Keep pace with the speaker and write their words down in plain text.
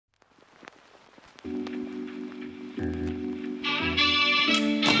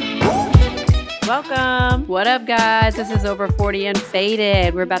Welcome. What up, guys? This is Over 40 and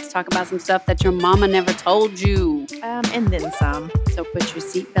Faded. We're about to talk about some stuff that your mama never told you. And then some. So put your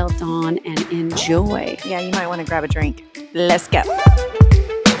seatbelt on and enjoy. Yeah, you might want to grab a drink. Let's go.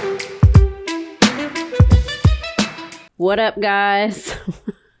 What up, guys?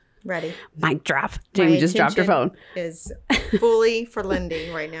 Ready. Mic drop. Jamie just dropped her phone. Is fully for Lindy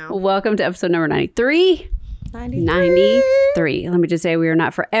right now. Welcome to episode number 93. 93. Let me just say we are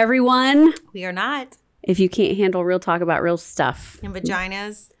not for everyone. We are not. If you can't handle real talk about real stuff. And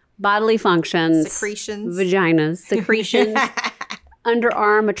vaginas. Bodily functions. Secretions. Vaginas. Secretions.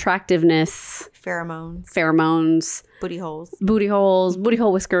 Underarm attractiveness. Pheromones. Booty holes. Booty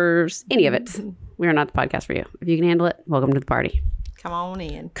hole whiskers. Any of it. We are not the podcast for you. If you can handle it, welcome to the party. Come on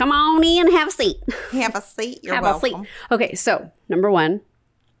in. Come on in. Have a seat. Have a seat. You're welcome. Okay, so number one,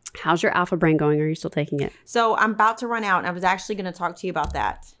 how's your alpha brain going? Are you still taking it? So I'm about to run out, and I was actually going to talk to you about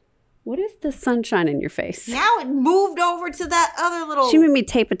that. What is the sunshine in your face? Now it moved over to that other little... She made me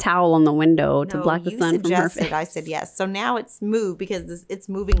tape a towel on the window to block the sun from her face. I said yes. So now it's moved because it's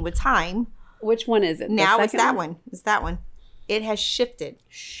moving with time. Which one is it? Now it's that one. It's that one. It has shifted.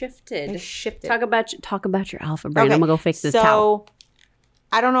 Shifted. Talk about your alpha brain. Okay. I'm going to go fix this towel.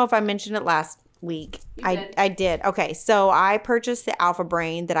 I don't know if I mentioned it last week. I did. Okay. So I purchased the Alpha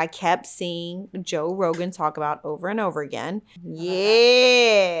Brain that I kept seeing Joe Rogan talk about over and over again.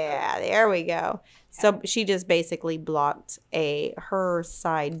 Yeah. There we go. So she just basically blocked her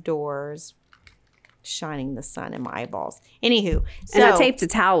side doors shining the sun in my eyeballs. Anywho. And I taped a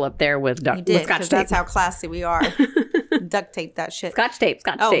towel up there with scotch tape. That's how classy we are. Duct tape that shit. Scotch tape.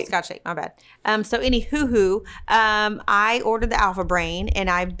 Scotch tape. My bad. So anywho, I ordered the Alpha Brain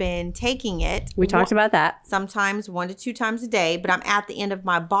and I've been taking it. We talked about that. Sometimes 1 to 2 times a day, but I'm at the end of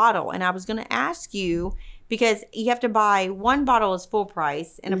my bottle. And I was going to ask you, because you have to buy one bottle is full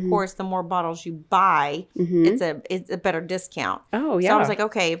price. And of course, the more bottles you buy, it's a better discount. Oh, yeah. So I was like,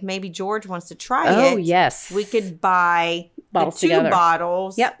 okay, if maybe George wants to try it. Oh, yes. We could buy bottles the 2 together.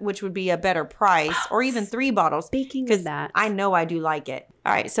 bottles, which would be a better price, or even 3 bottles. Speaking of that, I know I do like it.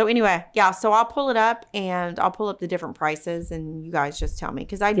 All right. So anyway, so I'll pull it up and I'll pull up the different prices and you guys just tell me.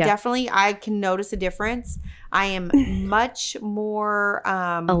 Because I can notice a difference. I am much more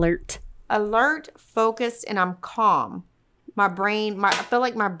alert, focused, and I'm calm. I feel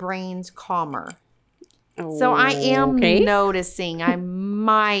like my brain's calmer. So I am noticing I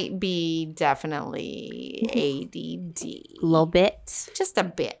might be definitely ADD. A little bit. Just a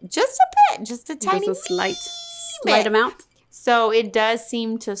bit. Just a tiny Just a slight amount. So it does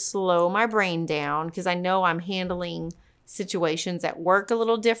seem to slow my brain down because I know I'm handling situations at work a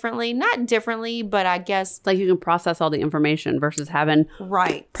little differently. Not differently, but I guess... Like you can process all the information versus having...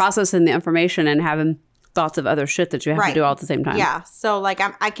 Right. Processing the information and having thoughts of other shit that you have to do all at the same time. Yeah. So like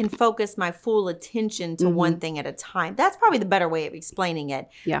I can focus my full attention to one thing at a time. That's probably the better way of explaining it.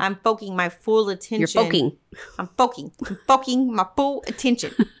 Yeah. I'm focusing my full attention. You're foking. I'm foking my full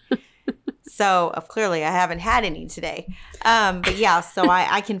attention. So clearly I haven't had any today. But yeah, so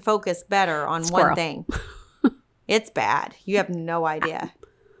I can focus better on one thing. It's bad. You have no idea.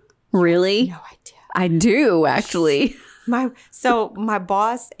 Really? No idea. I do, actually. My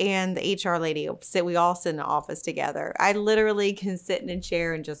boss and the HR lady we all sit in the office together. I literally can sit in a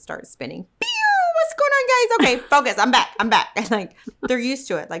chair and just start spinning. Pew! What's going on, guys? Okay, focus. I'm back. And like they're used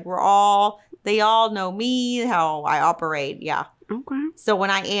to it. Like they all know me, how I operate. Yeah. Okay. So when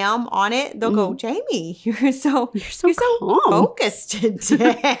I am on it, they'll go, Jamie, you're so calm. Focused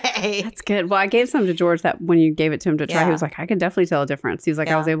today. That's good. Well, I gave some to George that when you gave it to him to try, he was like, I can definitely tell a difference. He was like,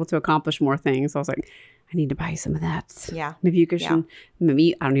 I was able to accomplish more things. So I was like, I need to buy you some of that. Yeah. Maybe you cushion. Yeah.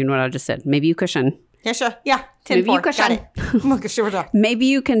 Maybe, I don't even know what I just said. Maybe you cushion. Yeah, sure. Yeah. 10 Maybe you cushion. Got it. Sure. Maybe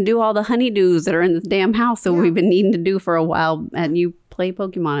you can do all the honeydews that are in this damn house that we've been needing to do for a while, and you play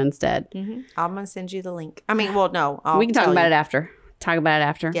Pokemon instead. I'm going to send you the link. I mean, well, no. We can talk about it after.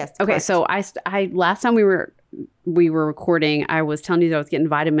 Yes. Okay. Correct. So I last time we were recording, I was telling you that I was getting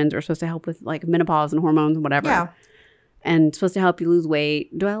vitamins that are supposed to help with like menopause and hormones and whatever. Yeah. And supposed to help you lose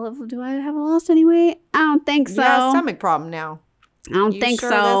weight. Do I have lost any weight? I don't think so. Yeah, stomach problem now. I don't think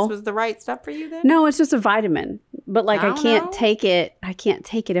sure so. This was the right stuff for you then? No, it's just a vitamin. But like I can't know. take it. I can't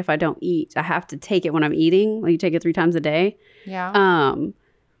take it if I don't eat. I have to take it when I'm eating. Like you take it 3 times a day. Yeah.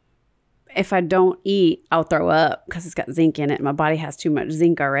 If I don't eat, I'll throw up because it's got zinc in it. My body has too much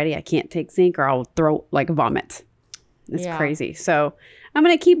zinc already. I can't take zinc or I'll vomit. It's crazy. So I'm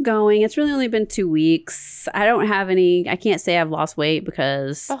going to keep going. It's really only been 2 weeks. I can't say I've lost weight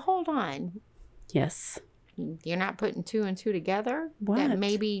because. But hold on. Yes. You're not putting 2 and 2 together? What? That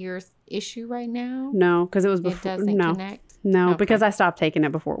may be your issue right now? No, because it was before. It doesn't connect? No, Okay. because I stopped taking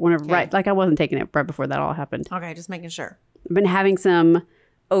it before. Whenever, Okay. right, like I wasn't taking it right before that all happened. Okay, just making sure. I've been having some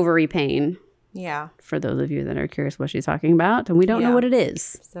ovary pain. Yeah. For those of you that are curious what she's talking about, and we don't know what it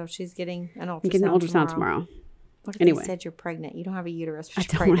is. So she's getting an ultrasound. I'm getting an ultrasound tomorrow. What if Anyway. they said you're pregnant? You don't have a uterus. I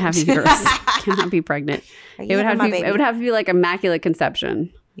But you're don't have a pregnant. uterus. Cannot be pregnant. It would have to be. It would have to be like immaculate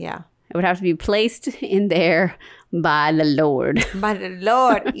conception. Yeah. It would have to be placed in there by the Lord. By the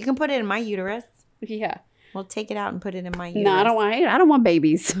Lord, you can put it in my uterus. Yeah. We'll take it out and put it in my uterus. No, I don't want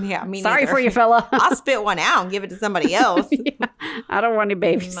babies. Yeah, me Sorry neither. for you, fella. I'll spit one out and give it to somebody else. Yeah, I don't want any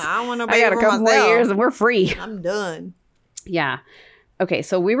babies. I don't want no I baby got a for couple more myself. years and we're free. I'm done. Yeah. Okay,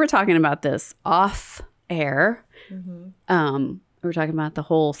 so we were talking about this off air. We were talking about the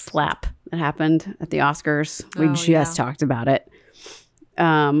whole slap that happened at the Oscars. We just talked about it.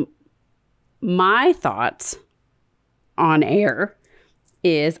 My thoughts on air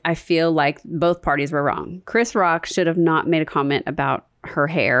is I feel like both parties were wrong. Chris Rock should have not made a comment about her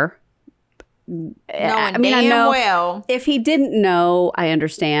hair. I know. Well, if he didn't know, I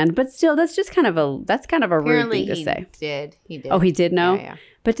understand, but still, that's kind of a rude apparently thing to say. He did. Oh, he did know? Yeah.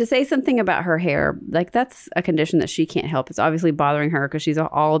 But to say something about her hair, like that's a condition that she can't help. It's obviously bothering her because she's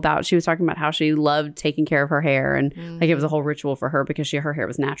all about, she was talking about how she loved taking care of her hair and like it was a whole ritual for her because her hair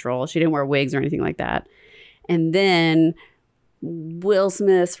was natural. She didn't wear wigs or anything like that. And then Will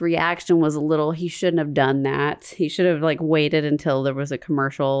Smith's reaction was he shouldn't have done that. He should have like waited until there was a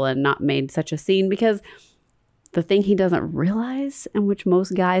commercial and not made such a scene, because the thing he doesn't realize, and which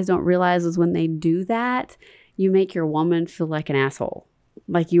most guys don't realize, is when they do that, you make your woman feel like an asshole.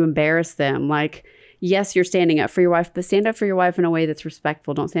 Like you embarrass them. Like, yes, you're standing up for your wife, but stand up for your wife in a way that's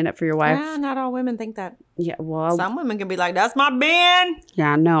respectful. Don't stand up for your wife. Yeah, not all women think that. Yeah, well, Some women can be like, "That's my man."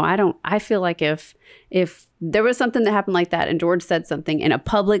 yeah, no, I don't. I feel like if there was something that happened like that and George said something in a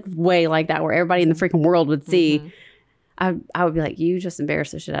public way like that where everybody in the freaking world would see, I would be like, you just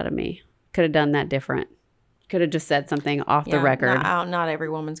embarrassed the shit out of me. Could have done that different. Could have just said something off the record. Not every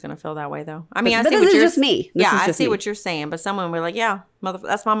woman's gonna feel that way though. I mean, but I see this what is you're just me. This is I just see me. what you're saying, but someone will be like, "Yeah,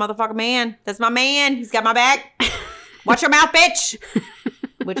 that's my motherfucking man. That's my man. He's got my back. Watch your mouth, bitch."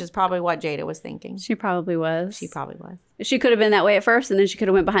 Which is probably what Jada was thinking. She probably was. She probably was. She could have been that way at first, and then she could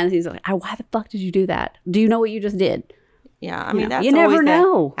have went behind the scenes like, why the fuck did you do that? Do you know what you just did? Yeah, I mean, that's you never always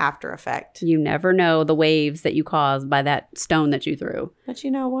know. the after effect. You never know the waves that you caused by that stone that you threw. But you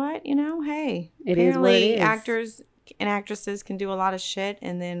know what? Hey, it is what it is. Actors and actresses can do a lot of shit,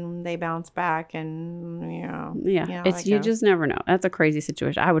 and then they bounce back, and you just never know. That's a crazy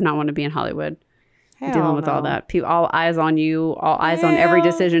situation. I would not want to be in Hollywood. Dealing with all that. All eyes on you, all eyes on every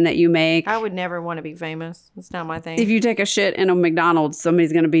decision that you make. I would never want to be famous. It's not my thing. If you take a shit in a McDonald's,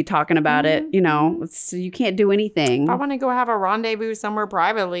 somebody's going to be talking about it. You know, you can't do anything. If I want to go have a rendezvous somewhere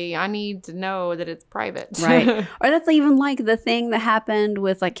privately, I need to know that it's private. Right. Or that's even like the thing that happened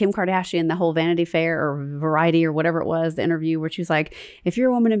with like Kim Kardashian, the whole Vanity Fair or Variety or whatever it was, the interview where she's like, if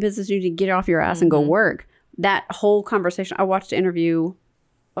you're a woman in business, you need to get off your ass and go work. That whole conversation. I watched an interview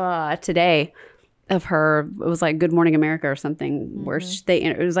today of her. It was like Good Morning America or something where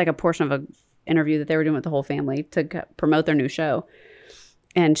it was like a portion of a interview that they were doing with the whole family to promote their new show.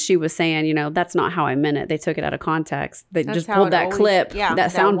 And she was saying, that's not how I meant it. They took it out of context. They just pulled that clip,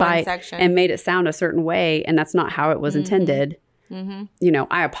 that sound bite, and made it sound a certain way. And that's not how it was intended.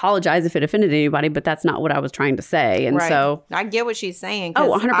 I apologize if it offended anybody, but that's not what I was trying to say. And so I get what she's saying.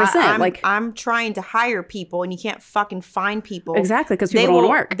 100%. I'm trying to hire people, and you can't fucking find people. Exactly, because people don't want to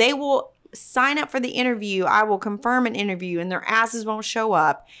work. They will sign up for the interview. I will confirm an interview, and their asses won't show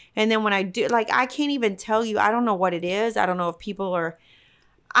up. And then when I do, I can't even tell you. I don't know what it is. I don't know if people are.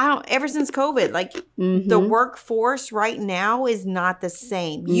 Ever since COVID, the workforce right now is not the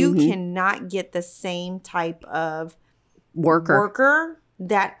same. You cannot get the same type of worker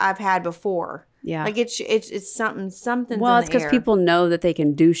that I've had before. Yeah. It's something. Well, it's because people know that they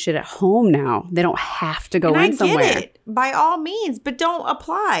can do shit at home now. They don't have to go in somewhere. I get it, by all means, but don't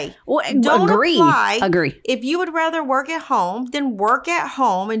apply. Well, don't apply. Agree. If you would rather work at home, then work at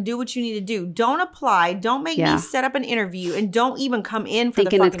home and do what you need to do. Don't apply. Don't make me set up an interview, and don't even come in for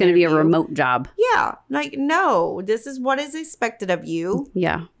thinking it's going to be a remote job. Yeah. No, this is what is expected of you.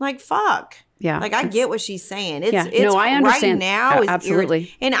 Yeah. Fuck. Yeah. I get what she's saying. It's I understand. Right now.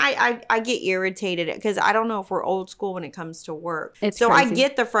 Absolutely. And I get irritated because I don't know if we're old school when it comes to work. It's so crazy. I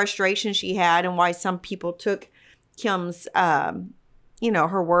get the frustration she had and why some people took Kim's,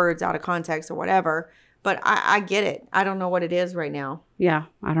 her words out of context or whatever. But I get it. I don't know what it is right now. Yeah,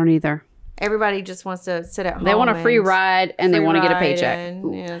 I don't either. Everybody just wants to sit at home. They want a free ride and they want to get a paycheck.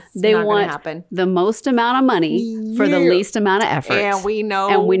 They want the most amount of money for the least amount of effort. And we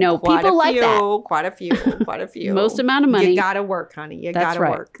know people like that. Quite a few. Most amount of money. You gotta work, honey. You gotta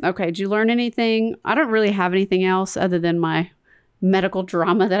work. Okay. Did you learn anything? I don't really have anything else other than my medical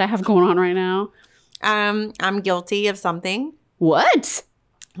drama that I have going on right now. I'm guilty of something. What?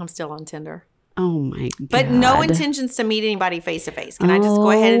 I'm still on Tinder. Oh my God. But no intentions to meet anybody face to face. Can I just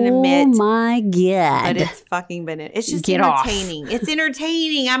go ahead and admit? Oh my God. But it's fucking been it. It's just Get entertaining. It's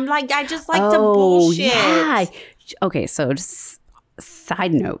entertaining. I'm like, I just like to bullshit. Yeah. Okay, so just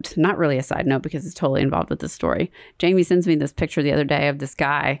side note, not really a side note because it's totally involved with this story. Jamie sends me this picture the other day of this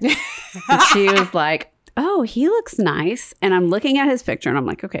guy. And she was like, oh, he looks nice. And I'm looking at his picture and I'm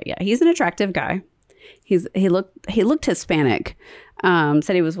like, okay, yeah, he's an attractive guy. He looked Hispanic.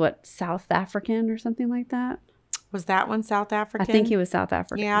 Said he was South African or something like that. Was that one South African? I think he was South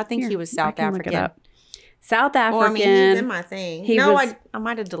African. Yeah, I think he was South African. Look it up. South African. Well, I mean, he's in my thing. I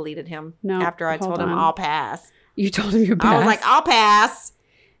might have deleted him after I told him I'll pass. You told him you passed? I was like, I'll pass.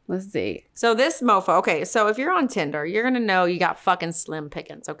 Let's see. So this mofo. Okay, so if you're on Tinder, you're gonna know you got fucking slim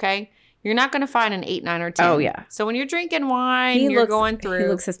pickings. Okay, you're not gonna find an 8, 9, or 10. Oh yeah. So when you're drinking wine, you're going through. He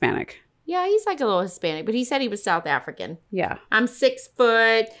looks Hispanic. Yeah, he's like a little Hispanic, but he said he was South African. Yeah. I'm 6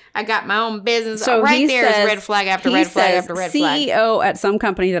 foot. I got my own business. So right there is red flag after red flag after red flag. CEO at some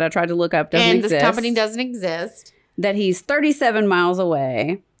company that I tried to look up doesn't exist. And this company doesn't exist. That he's 37 miles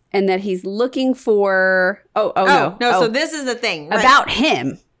away and that he's looking for... No. So this is the thing. Right? About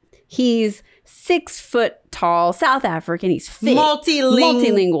him. He's 6 foot tall, South African. He's fit,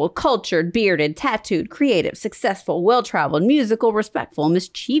 multilingual, cultured, bearded, tattooed, creative, successful, well-traveled, musical, respectful,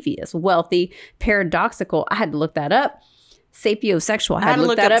 mischievous, wealthy, paradoxical. I had to look that up. Sapiosexual. I had to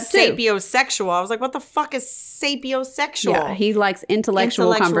look that up too. Sapiosexual. I was like, what the fuck is sapiosexual? Yeah, he likes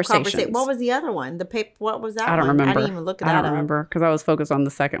intellectual conversations. What was the other one? What was that? I don't remember. I didn't even look at that. I don't remember because I was focused on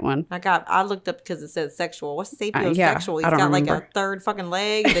the second one. I looked up because it said sexual. What's sapiosexual? He's got remember. like a third fucking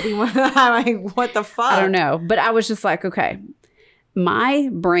leg that he went. I'm like, what the fuck? I don't know, but I was just like, okay. My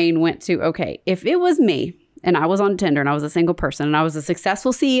brain went to, okay, if it was me. And I was on Tinder and I was a single person and I was a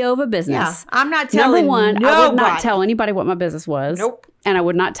successful CEO of a business. Yeah, I'm not telling Number one, nobody. I would not tell anybody what my business was. Nope. And I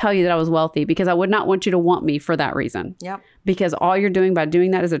would not tell you that I was wealthy because I would not want you to want me for that reason. Yep. Because all you're doing by doing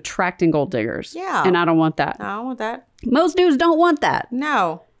that is attracting gold diggers. Yeah. And I don't want that. I don't want that. Most dudes don't want that.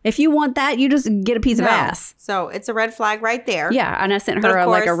 No. If you want that, you just get a piece of ass. So it's a red flag right there. Yeah. And I sent her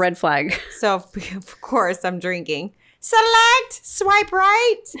like a red flag. So of course I'm drinking. Select, swipe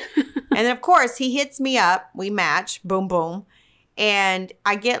right. And then, of course, he hits me up. We match. Boom, boom. And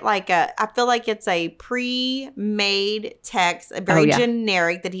I get I feel like it's a pre-made text, a very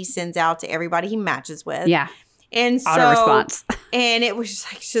generic that he sends out to everybody he matches with. Yeah. And so, auto response. And it was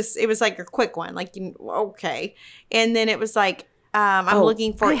it was like a quick one. Like, okay. And then it was like, I'm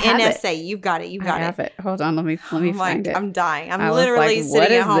looking for NSA. You've got it. I have it. Hold on. Let me find it. I'm dying. I'm literally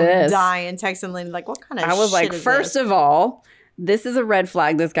sitting at home dying, texting Lynn like, what kind of shit is this? I was like, first of all, this is a red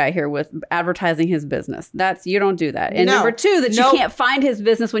flag, this guy here with advertising his business. You don't do that. And number two, that you can't find his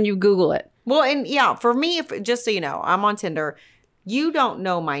business when you Google it. Well, and yeah, for me, just so you know, I'm on Tinder. You don't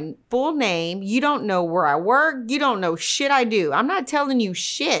know my full name. You don't know where I work. You don't know shit I do. I'm not telling you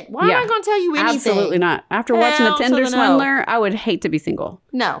shit. Why am I going to tell you anything? Absolutely not. After watching The Tinder Swindler, I would hate to be single.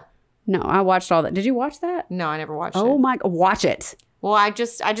 No, I watched all that. Did you watch that? No, I never watched it. Oh my, watch it. Well, I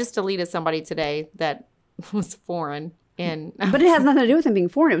just deleted somebody today that was foreign. But it has nothing to do with him being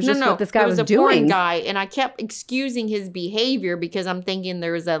foreign. It was just what this guy was doing. It was a foreign guy, and I kept excusing his behavior because I'm thinking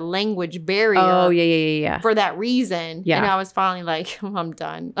there's a language barrier. Oh, yeah. For that reason. Yeah. And I was finally like, I'm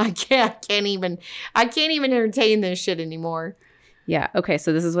done. I can't even entertain this shit anymore. Yeah. Okay,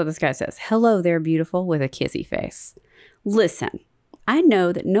 so this is what this guy says. Hello there, beautiful, with a kissy face. Listen. I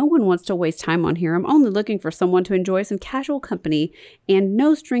know that no one wants to waste time on here. I'm only looking for someone to enjoy some casual company and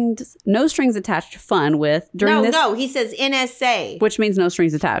no strings attached fun with during this. No, he says NSA. Which means no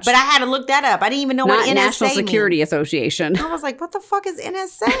strings attached. But I had to look that up. I didn't even know what NSA means. National Security Association. I was like, what the fuck is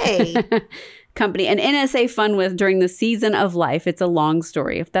NSA? Company and NSA fun with during the season of life. It's a long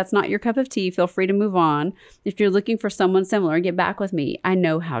story. If that's not your cup of tea, feel free to move on. If you're looking for someone similar, get back with me. I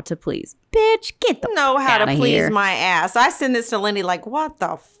know how to please. Bitch, get the know how to please here. My ass. I send this to Lindy like, what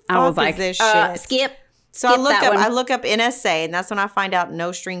the fuck is this shit? Skip. So I look up NSA, and that's when I find out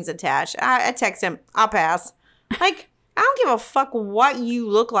no strings attached. I text him, I'll pass. Like, I don't give a fuck what you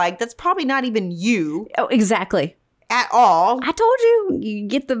look like. That's probably not even you. Oh, exactly. at all. I told you, you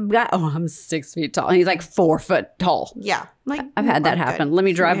get the guy. Oh, I'm 6 feet tall. He's like 4 foot tall. Yeah. Like, I've had that happen. good. Let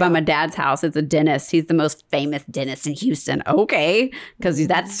me drive by my dad's house. It's a dentist. He's the most famous dentist in Houston. Okay. Because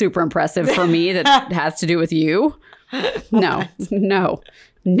that's super impressive for me. That has to do with you. No.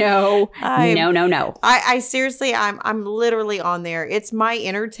 I seriously, I'm literally on there. It's my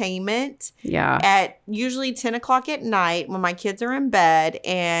entertainment. Yeah. At usually 10 o'clock at night when my kids are in bed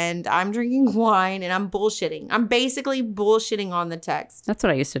and I'm drinking wine and I'm bullshitting. I'm basically bullshitting on the text. That's what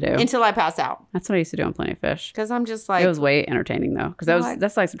I used to do. Until I pass out. That's what I used to do on Plenty of Fish. Because I'm just like. It was way entertaining though. Because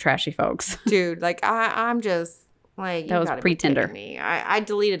that's like some trashy folks. Dude, like I'm just like. That was pre-Tinder. I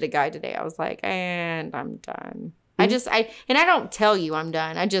deleted a guy today. I was like, and I'm done. I don't tell you I'm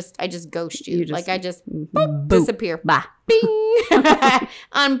done. I just ghost you. Like I just boop, disappear. Bye. Bing.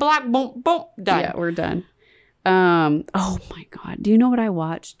 Unblock. Boom. Boom. Done. Yeah, we're done. Oh my God. Do you know what I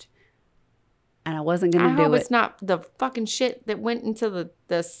watched? And I wasn't gonna do it. It's not the fucking shit that went into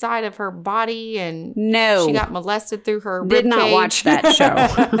the side of her body and no, she got molested through her. Did not watch that show.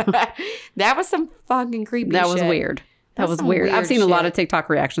 That was some fucking creepy. That shit. was weird. That was weird. I've seen a lot of TikTok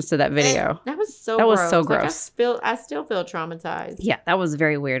reactions to that video. That was so gross. Like I still feel traumatized. Yeah, that was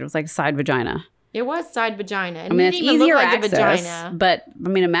very weird. It was like side vagina. It was side vagina. And I mean, it's easier like access, vagina. But I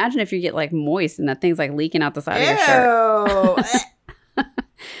mean, imagine if you get like moist and that thing's like leaking out the side of your shirt.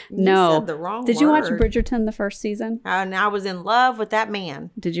 No. Said the wrong Did you watch word. Bridgerton the first season? And I was in love with that man.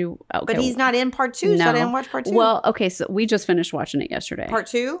 Did you? Okay. But he's not in part 2, so I didn't watch part 2. Well, okay, so we just finished watching it yesterday. Part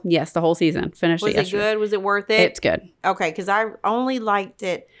 2? Yes, the whole season. Finished it yesterday. Was it good? Was it worth it? It's good. Okay, because I only liked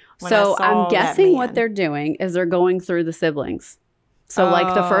it when so I saw I'm guessing that what man. they're doing is they're going through the siblings. So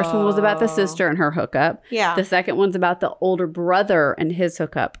like the first one was about the sister and her hookup. Yeah. The second one's about the older brother and his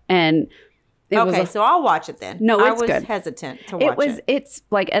hookup. And so I'll watch it then. No, it's good. good. I was hesitant to watch it. It's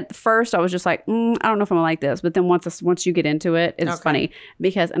like at first I was just like, I don't know if I'm gonna like this. But then once you get into it, it's funny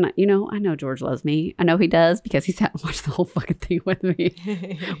because, and I know George loves me. I know he does because he sat and watched the whole fucking thing with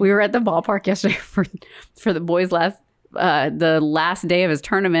me. We were at the ballpark yesterday for the boys' the last day of his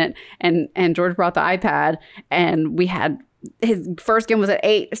tournament, and George brought the iPad, and we had. His first game was at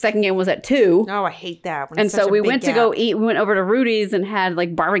 8, second game was at 2. Oh, I hate that. And so we went to go eat. We went over to Rudy's and had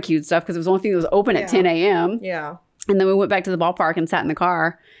like barbecued stuff because it was the only thing that was open at 10 a.m. Yeah. And then we went back to the ballpark and sat in the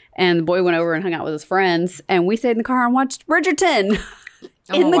car. And the boy went over and hung out with his friends. And we stayed in the car and watched Bridgerton.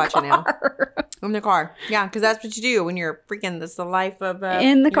 I'm gonna watch it now. In the car. Yeah, because that's what you do when you're freaking, that's the life of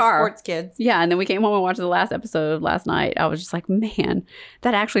in the car. Sports kids. Yeah, and then we came home and watched the last episode last night. I was just like, man,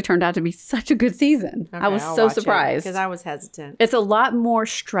 that actually turned out to be such a good season. Okay, I was so surprised. Because I was hesitant. It's a lot more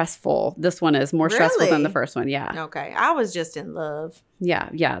stressful. This one is more stressful than the first one. Yeah. Okay. I was just in love. Yeah.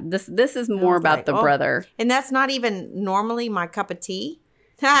 This is more about like, the brother. And that's not even normally my cup of tea.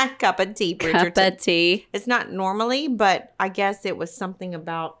 Cup of tea, Bridgerton. Cup of tea. It's not normally, but I guess it was something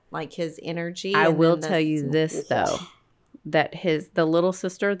about like his energy. I will tell you this though, that the little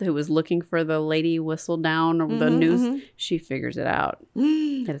sister who was looking for the lady whistled down or the news, she figures it out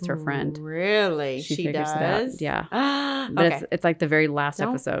that it's her friend. Really? She figures does? it out? Yeah. But okay. it's like the very last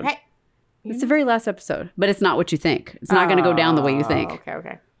episode. Hey. It's the very last episode, but it's not what you think. It's not going to go down the way you think. Okay. All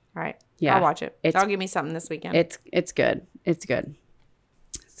right. Yeah. I'll watch it. I'll give me something this weekend. It's good. It's good.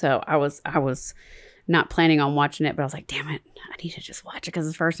 So I was not planning on watching it, but I was like, damn it, I need to just watch it because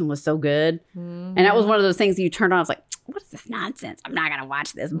the first one was so good. And that was one of those things that you turned on. I was like, what is this nonsense? I'm not going to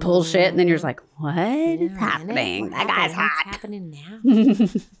watch this bullshit. And then you're just like, what is happening? That guy's hot. What's happening now?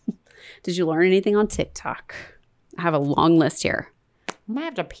 Did you learn anything on TikTok? I have a long list here. I might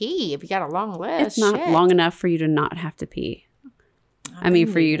have to pee if you got a long list. It's not long enough for you to not have to pee. I mean,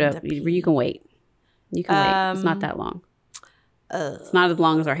 for you to you can wait. You can wait. It's not that long. It's not as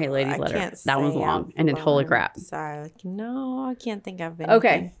long as our Hey Ladies letter. That one's long. And then holy crap. Sorry. No, I can't think of anything.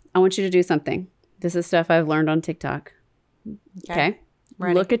 Okay. I want you to do something. This is stuff I've learned on TikTok. Okay.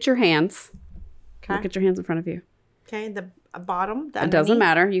 Ready. Look at your hands. Okay. Look at your hands in front of you. Okay. The bottom. It doesn't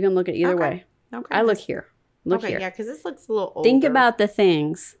matter. You can look at either way. Okay. I look here. Look here. Yeah, because this looks a little older. Think about the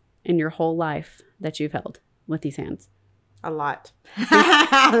things in your whole life that you've held with these hands. A lot. Think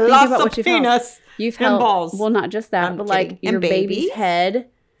about what you've held. You've held balls. Well, not just that, but like your baby's head.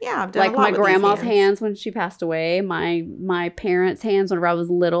 Yeah, I've done like my grandma's hands when she passed away. My parents' hands whenever I was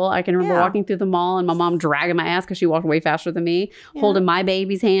little. I can remember walking through the mall and my mom dragging my ass because she walked way faster than me. Holding my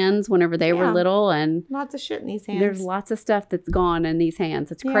baby's hands whenever they were little, and lots of shit in these hands. There's lots of stuff that's gone in these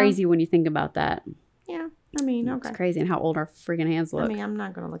hands. It's crazy when you think about that. Yeah, I mean, okay, it's crazy and how old our freaking hands look. I mean, I'm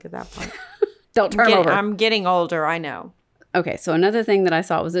not gonna look at that part. Don't turn over. I'm getting older. I know. Okay, so another thing that I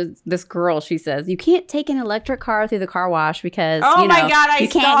saw was this girl. She says you can't take an electric car through the car wash because oh my god, you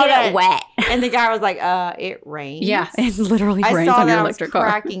can't get it wet. And the guy was like, "It rains." Yeah, it literally rains on your electric car.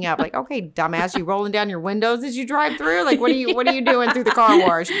 Cracking up, like, okay, dumbass, you rolling down your windows as you drive through? Like, what are you doing through the car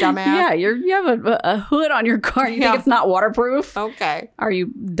wash, dumbass? Yeah, you have a hood on your car. You think it's not waterproof? Okay, are you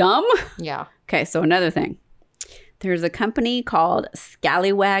dumb? Yeah. Okay, so another thing, there's a company called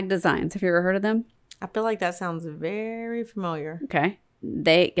Scallywag Designs. Have you ever heard of them? I feel like that sounds very familiar. Okay.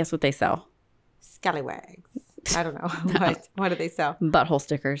 Guess what they sell? Scallywags. I don't know. What do they sell? Butthole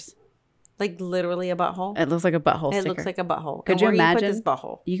stickers. Like literally a butthole? It looks like a butthole sticker. It looks like a butthole. Could you imagine? You put this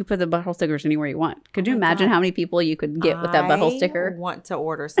butthole? You could put the butthole stickers anywhere you want. Could you imagine how many people you could get with that butthole sticker? I want to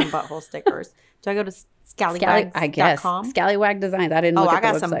order some butthole stickers. Do I go to scallywags.com? I guess. Scallywag Designs. I didn't look at the website.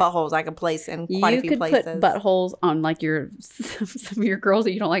 I got some buttholes I can place in quite a few places. You could put buttholes on like some of your girls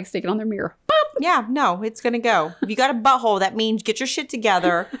that you don't like sticking on their mirror. Yeah, no, it's going to go. If you got a butthole, that means get your shit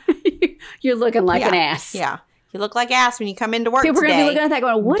together. You're looking like an ass. Yeah. You look like ass when you come into work People today. People are going to be looking at that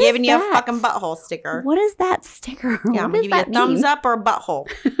going, what is that? Giving you a fucking butthole sticker. What is that sticker? Yeah, I'm going to give you a thumbs up or a butthole.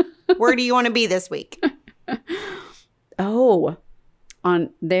 Where do you want to be this week?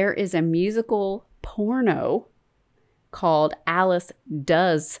 There is a musical porno called Alice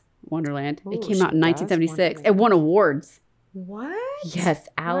Does Wonderland. It came out in 1976. It won awards. What? Yes,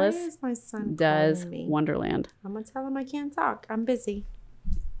 Alice Why is my son Does me? Wonderland. I'm going to tell him I can't talk. I'm busy.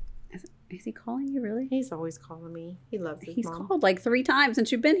 Is he calling you really? He's always calling me. He loves his mom. He's called like 3 times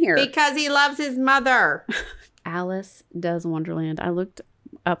since you've been here. Because he loves his mother. Alice Does Wonderland. I looked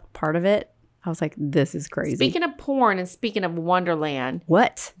up part of it. I was like, this is crazy. Speaking of porn and speaking of Wonderland.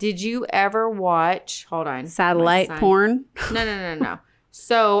 What? Did you ever watch, hold on. Satellite porn? No.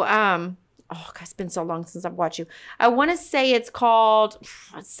 So, oh, God, it's been so long since I've watched you. I want to say it's called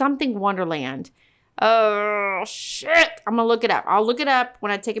something Wonderland. Oh, shit. I'm going to look it up. I'll look it up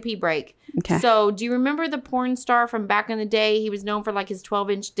when I take a pee break. Okay. So, do you remember the porn star from back in the day? He was known for like his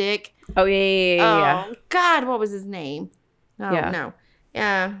 12-inch dick. Oh, yeah. Oh, God, what was his name? Oh, yeah. No.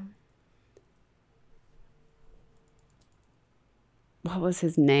 Yeah. What was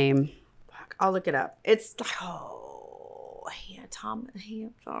his name? Fuck, I'll look it up. It's Tom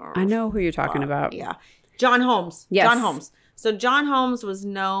Hampton. I know who you're talking about. Yeah. John Holmes. Yes. John Holmes. So John Holmes was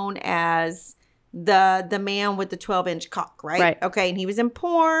known as the man with the 12-inch cock, right? Right. Okay, and he was in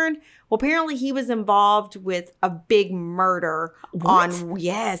porn. Well, apparently he was involved with a big murder on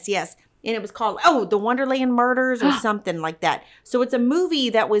yes. And it was called, The Wonderland Murders or something like that. So it's a movie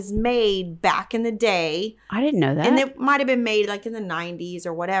that was made back in the day. I didn't know that. And it might have been made like in the 90s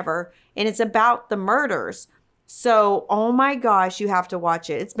or whatever. And it's about the murders. So, oh my gosh, you have to watch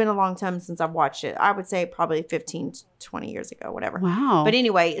it. It's been a long time since I've watched it. I would say probably 15, 20 years ago, whatever. Wow. But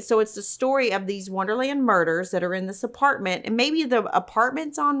anyway, so it's the story of these Wonderland murders that are in this apartment. And maybe the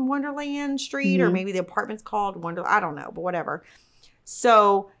apartment's on Wonderland Street or maybe the apartment's called Wonderland. I don't know, but whatever.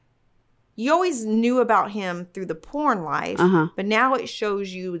 So you always knew about him through the porn life, but now it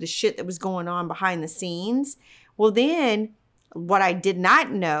shows you the shit that was going on behind the scenes. Well, then what I did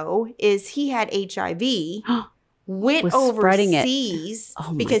not know is he had HIV. Went overseas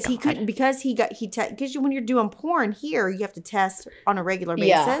because he couldn't, because when you're doing porn here, you have to test on a regular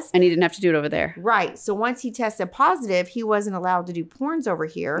basis. Yeah, and he didn't have to do it over there. Right. So once he tested positive, he wasn't allowed to do porns over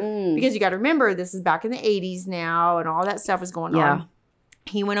here because you got to remember, this is back in the 80s now and all that stuff was going on.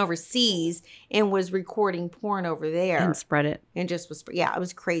 He went overseas and was recording porn over there. And spread it. And just was, it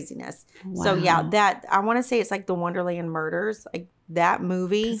was craziness. Wow. So that, I want to say it's like the Wonderland Murders, like that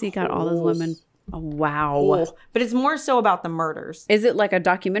movie. Because he got all those women. Oh, wow. Oh, but it's more so about the murders. Is it like a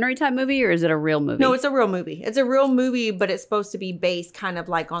documentary type movie or is it a real movie? No, it's a real movie. It's a real movie, but it's supposed to be based kind of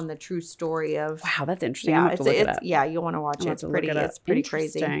like on the true story of. Wow, that's interesting. Yeah, look it up. Yeah, you'll want to watch it. It's pretty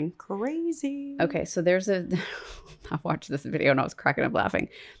crazy. Crazy. Okay, so there's I watched this video and I was cracking up laughing.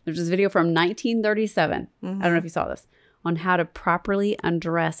 There's this video from 1937. I don't know if you saw this, on how to properly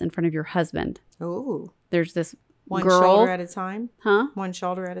undress in front of your husband. Ooh. There's this One girl, shoulder at a time? Huh? One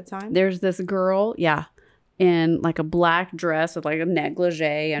shoulder at a time? There's this girl, in like a black dress with like a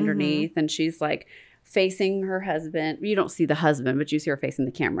negligee underneath. And she's like facing her husband. You don't see the husband, but you see her facing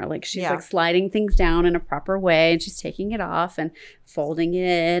the camera. Like she's like sliding things down in a proper way. And she's taking it off and folding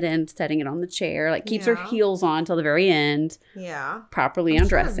it and setting it on the chair. Like keeps her heels on till the very end. Yeah. Properly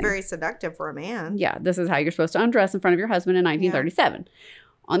undressing. Sure, very seductive for a man. Yeah. This is how you're supposed to undress in front of your husband in 1937.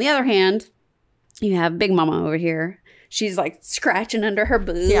 On the other hand, you have Big Mama over here. she's like scratching under her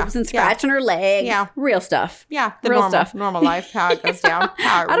boobs Yeah, and scratching her legs. Yeah. Real stuff. Yeah, the Real stuff. normal life, how it goes down.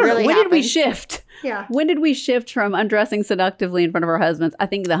 How it I don't really know. When did we happens. shift? Yeah. When did we shift from undressing seductively in front of our husbands? I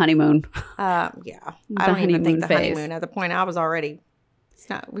think the honeymoon. Yeah. The I don't even think honeymoon the phase. honeymoon. At the point I was already.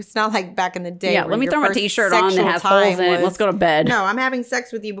 It's not like back in the day. Yeah, where let me your throw my first t-shirt on that sexual has holes time in it. was, Let's go to bed. No, I'm having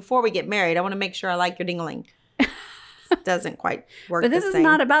sex with you before we get married. I want to make sure I like your dingling. Doesn't quite work. But this the is same.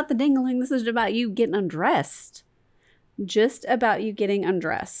 not about the dingling. This is about you getting undressed. Just about you getting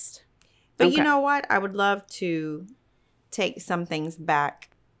undressed. But you know what? I would love to take some things back.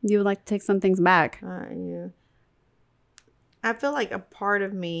 You would like to take some things back. Yeah. I feel like a part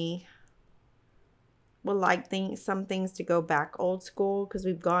of me would like some things to go back old school because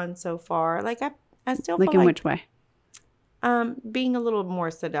we've gone so far. Like I still Like feel in like which way? being a little more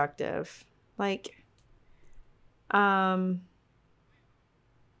seductive. Like I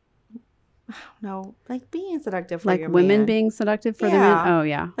don't know, like being seductive for Like your women man. being seductive for the Yeah. men? Oh,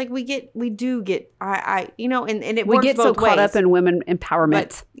 yeah. Like we do get and it We works get so both caught ways. up in women empowerment.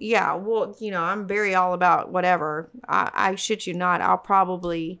 But yeah, well, I'm very all about whatever. I shit you not. I'll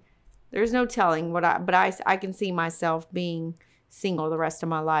probably, there's no telling but I can see myself being single the rest of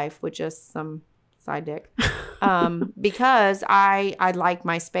my life with just some side dick. Because I like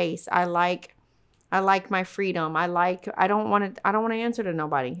my space. I like my freedom. I don't want to answer to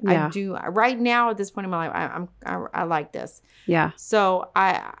nobody. Yeah. I do right now at this point in my life. I like this. Yeah. So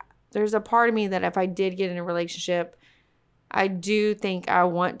there's a part of me that if I did get in a relationship, I do think I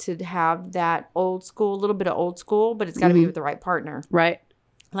want to have that old school, a little bit of old school, but it's got to be with the right partner. Right.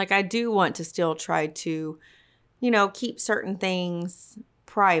 Like I do want to still try to, keep certain things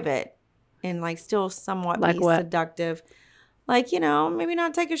private and like still somewhat Like be what? seductive. Like, maybe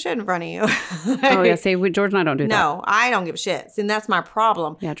not take a shit in front of you. Oh, yeah. See, George and I don't do that. No, I don't give shits. And that's my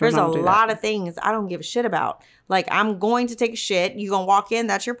problem. Yeah, George There's and I a don't do lot that. of things I don't give a shit about. Like I'm going to take a shit. You gonna walk in,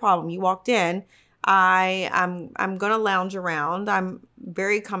 that's your problem. You walked in. I'm gonna lounge around. I'm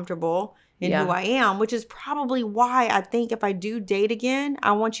very comfortable in who I am, which is probably why I think if I do date again,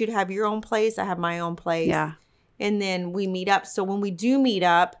 I want you to have your own place. I have my own place. Yeah. And then we meet up. So when we do meet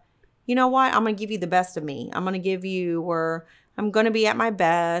up, you know what? I'm going to give you the best of me. I'm going to give you where I'm going to be at my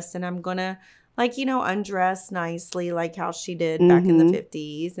best and I'm going to undress nicely like how she did back in the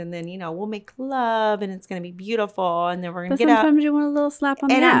 50s. And then, we'll make love and it's going to be beautiful. And then we're going to But get up. sometimes you want a little slap on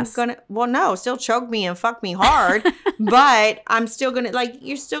the And ass. still choke me and fuck me hard. But I'm still going to,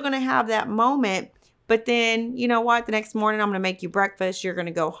 you're still going to have that moment. But then, you know what? The next morning, I'm going to make you breakfast. You're going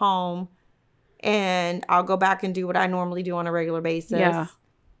to go home. And I'll go back and do what I normally do on a regular basis. Yeah.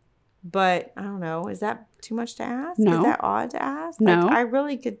 But I don't know. Is that too much to ask? No. Is that odd to ask? No. I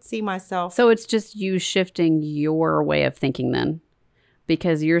really could see myself. So it's just you shifting your way of thinking then.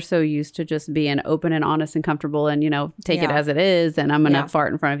 Because you're so used to just being open and honest and comfortable and, take it as it is. And I'm going to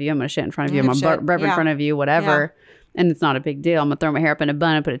fart in front of you. I'm going to shit in front of you. I'm going to burp in front of you, whatever. Yeah. And it's not a big deal. I'm going to throw my hair up in a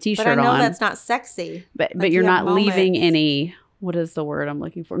bun and put a t-shirt on. But I know that's not sexy. But you're not leaving any, what is the word I'm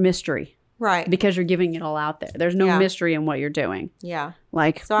looking for? Mystery. Right. Because you're giving it all out there. There's no mystery in what you're doing. Yeah.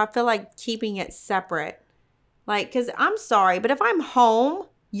 So I feel like keeping it separate. Because I'm sorry, but if I'm home,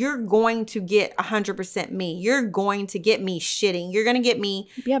 you're going to get 100% me. You're going to get me shitting. You're going to get me,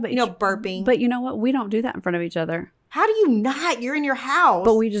 burping. But you know what? We don't do that in front of each other. How do you not? You're in your house.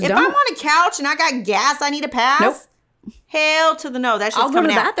 But we just don't. If I'm on a couch and I got gas I need to pass, nope. Hell to the no. That's just I'll go to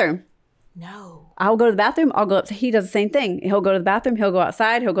the bathroom. No. I'll go to the bathroom. I'll go up. He does the same thing. He'll go to the bathroom. He'll go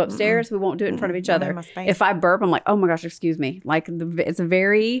outside. He'll go upstairs. We won't do it in front of each other. If I burp, I'm like, oh my gosh, excuse me. Like it's a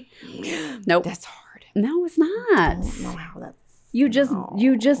very, nope. That's hard. No, it's not. I don't know how that's. You just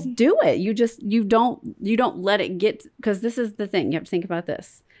do it. You don't let it get, because this is the thing. You have to think about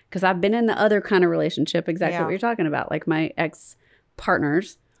this. Because I've been in the other kind of relationship, exactly what you're talking about. Like my ex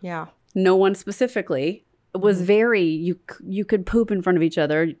partners. Yeah. No one specifically. It was very, you could poop in front of each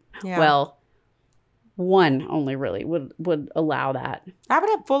other. Yeah. Well, one only really would allow that. I would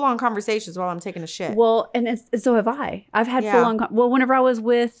have full on conversations while I'm taking a shit. Well, and so have I. I've had full on. Well, whenever I was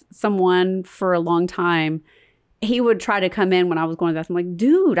with someone for a long time, he would try to come in when I was going to the bathroom. I'm like,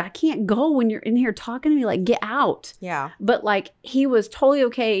 dude, I can't go when you're in here talking to me. Like, get out. Yeah. But like, he was totally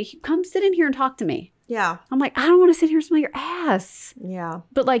okay. Come sit in here and talk to me. Yeah. I'm like, I don't want to sit here and smell your ass. Yeah.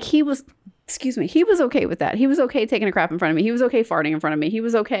 But like, he was okay with that. He was okay taking a crap in front of me. He was okay farting in front of me. He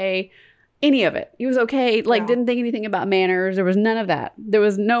was okay. Any of it. He was okay. Like, didn't think anything about manners. There was none of that. There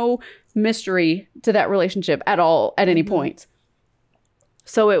was no mystery to that relationship at all at any point.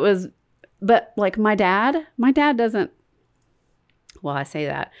 So it was, but like my dad doesn't, well, I say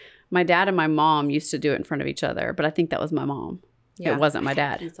that. My dad and my mom used to do it in front of each other, but I think that was my mom. Yeah. It wasn't my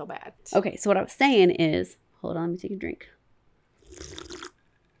dad. It's so bad. Okay. So what I was saying is Hold on, let me take a drink.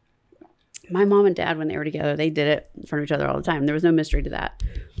 My mom and dad, when they were together, they did it in front of each other all the time. There was no mystery to that.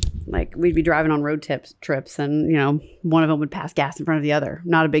 Like, we'd be driving on road trips and, you know, one of them would pass gas in front of the other.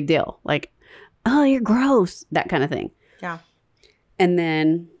 Not a big deal. Like, oh, you're gross. That kind of thing. Yeah. And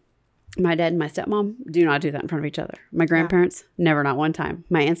then my dad and my stepmom do not do that in front of each other. My grandparents, never, not one time.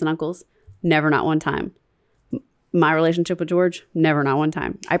 My aunts and uncles, never, not one time. My relationship with George, never, not one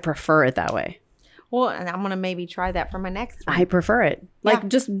time. I prefer it that way. Well, and I'm going to maybe try that for my next one. I prefer it. Like,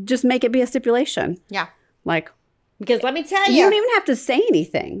 just make it be a stipulation. Yeah. Like, because let me tell you. You don't even have to say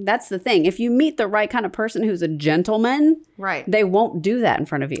anything. That's the thing. If you meet the right kind of person who's a gentleman, right, they won't do that in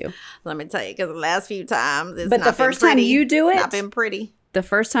front of you. Let me tell you, because the last few times, it's but not the first time you do it, it's not been pretty. The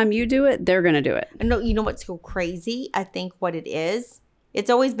first time you do it, they're going to do it. And no, you know what's so crazy? I think what it is, it's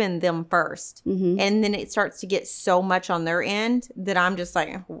always been them first. Mm-hmm. And then it starts to get so much on their end that I'm just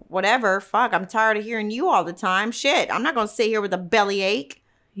like, whatever, fuck, I'm tired of hearing you all the time. Shit, I'm not going to sit here with a bellyache.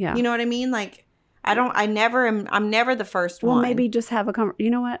 Yeah. You know what I mean? Like, I'm never the first one. Well, maybe just have a you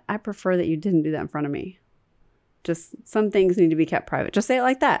know what? I prefer that you didn't do that in front of me. Just some things need to be kept private. Just say it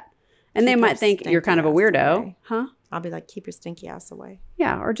like that. And they might think you're kind of a weirdo. Huh? I'll be like, keep your stinky ass away.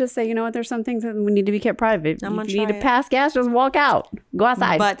 Yeah. Or just say, you know what? There's some things that we need to be kept private. If you need to it. pass gas, just walk out. Go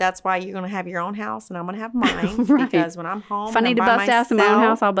outside. But that's why you're going to have your own house and I'm going to have mine. Right. Because when I'm home, if I need to bust ass in my own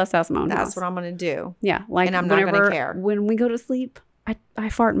house, I'll bust ass in my own house. That's what I'm going to do. Yeah. Like, and I'm not going to care. When we go to sleep, I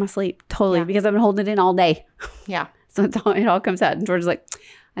fart in my sleep. Totally. Because I've been holding it in all day. Yeah. So it all comes out. And George is like,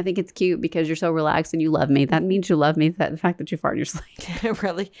 I think it's cute because you're so relaxed and you love me. That means you love me. That the fact that you fart in your sleep.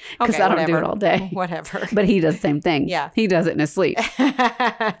 Really? Because I don't do it all day. Whatever. But he does the same thing. Yeah. He does it in his sleep.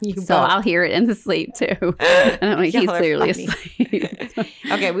 So I'll hear it in the sleep too. And I'm like, he's clearly asleep.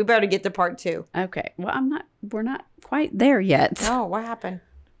 Okay, we better get to part 2. Okay. Well, we're not quite there yet. Oh, what happened?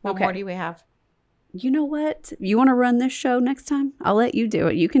 What more do we have? You know what? You want to run this show next time? I'll let you do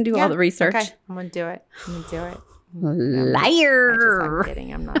it. You can do all the research. Okay, I'm going to do it. Liar. I'm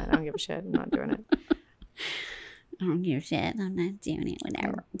kidding. I'm not. I don't give a shit. I'm not doing it. I don't give a shit. I'm not doing it.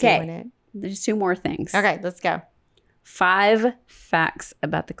 Whatever. Okay. There's 2 more things. Okay, let's go. 5 facts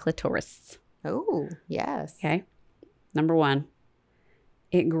about the clitoris. Oh, yes. Okay. Number 1.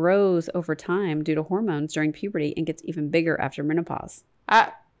 It grows over time due to hormones during puberty and gets even bigger after menopause.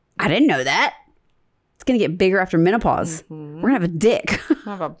 I didn't know that. It's going to get bigger after menopause. Mm-hmm. We're going to have a dick. I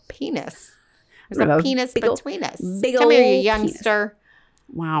have a penis. There's a penis between us. Big Come here, you youngster.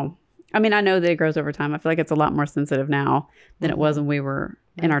 Penis. Wow. I mean, I know that it grows over time. I feel like it's a lot more sensitive now than it was when we were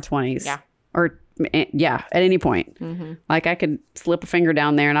in our 20s. Yeah. Or, at any point. Mm-hmm. Like, I could slip a finger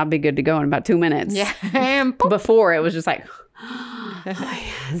down there and I'll be good to go in about 2 minutes. Yeah. Before, it was just like,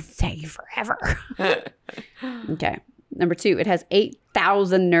 it's taking forever. Okay. Number 2, it has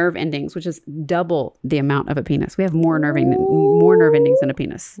 8,000 nerve endings, which is double the amount of a penis. We have more nerve endings than a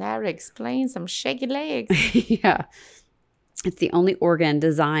penis. That explains some shaky legs. Yeah. It's the only organ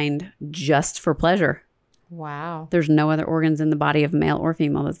designed just for pleasure. Wow. There's no other organs in the body of male or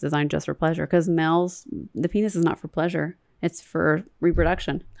female that's designed just for pleasure. Because males, the penis is not for pleasure. It's for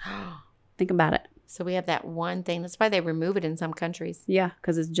reproduction. Think about it. So we have that one thing. That's why they remove it in some countries. Yeah,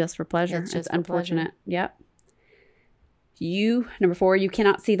 because it's just for pleasure. It's unfortunate. Yep. Number 4, you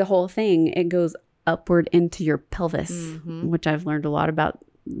cannot see the whole thing. It goes upward into your pelvis, which I've learned a lot about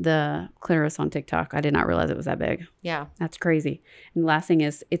the clitoris on TikTok. I did not realize it was that big. Yeah. That's crazy. And the last thing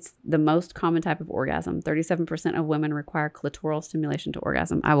is, it's the most common type of orgasm. 37% of women require clitoral stimulation to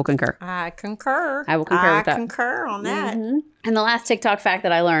orgasm. I will concur. I concur. I will concur with that. I concur on that. Mm-hmm. And the last TikTok fact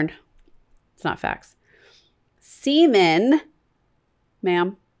that I learned, it's not facts. Semen,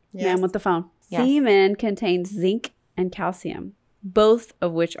 ma'am with the phone. Yes. Semen contains zinc and calcium, both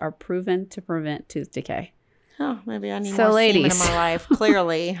of which are proven to prevent tooth decay. Oh, maybe I need more semen in my life.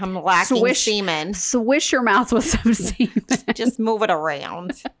 Clearly, I'm lacking semen. Swish your mouth with some semen. Just move it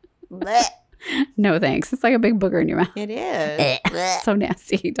around. No, thanks. It's like a big booger in your mouth. It is. So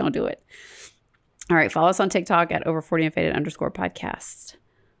nasty. Don't do it. All right. Follow us on TikTok at over40unfaded_podcast.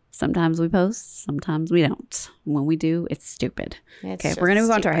 Sometimes we post, sometimes we don't. When we do, it's stupid. Okay, we're going to move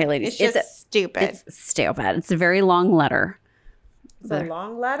on to our Hey Ladies. It's just stupid. It's stupid. It's a very long letter. It's a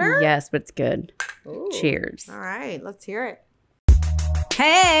long letter? Yes, but it's good. Ooh. Cheers. All right, let's hear it.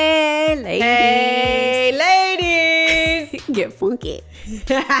 Hey, ladies. Hey, ladies. Get funky.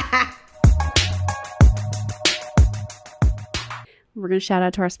 We're going to shout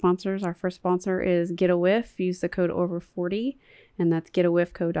out to our sponsors. Our first sponsor is Get a Whiff. Use the code over40 And that's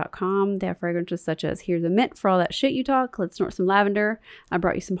getawhiffco.com. They have fragrances such as Here's a Mint for all that shit you talk. Let's snort some lavender. I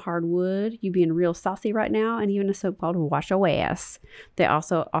brought you some hardwood. You being real saucy right now. And even a soap called Wash Away Ass. They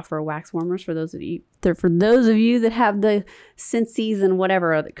also offer wax warmers for those of you that have the Scentsies and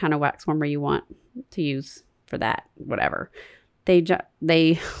whatever other kind of wax warmer you want to use for that, whatever. They can't.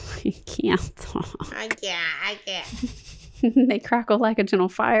 I can't. They crackle like a gentle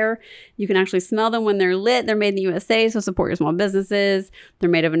fire. You can actually smell them when they're lit. They're made in the USA, so support your small businesses. They're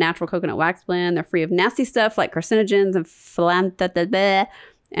made of a natural coconut wax blend. They're free of nasty stuff like carcinogens and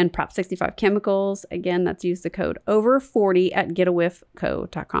and Prop 65 chemicals. Again, that's use the code OVER40 at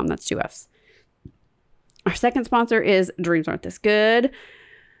getawhiffco.com. That's 2 Fs. Our second sponsor is Dreams Aren't This Good.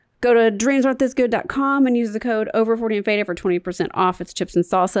 Go to dreamsaren'tthisgood.com and use the code OVER40 and FADED for 20% off. It's chips and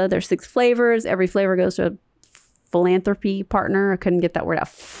salsa. There's 6 flavors. Every flavor goes to a philanthropy partner. I couldn't get that word out.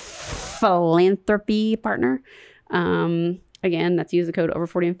 Philanthropy partner. Again, that's use the code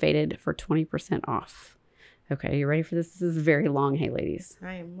OVER40 and FADED for 20% off. Okay, you ready for this? This is very long, hey ladies.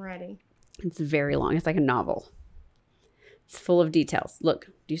 I am ready. It's very long. It's like a novel. It's full of details. Look,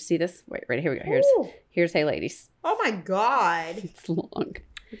 do you see this? Wait, right here we go. Here's hey ladies. Oh my God. It's long.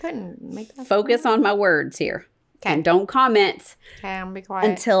 You couldn't make that. Focus on my words here. Okay. And don't comment. Okay, I'm be quiet.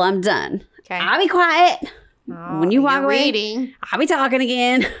 Until I'm done. Okay. I'll be quiet. Oh, when you walk away, reading. I'll be talking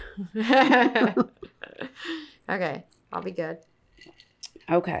again. Okay, I'll be good.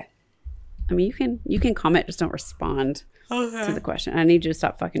 Okay. I mean, you can comment, just don't respond to the question. I need you to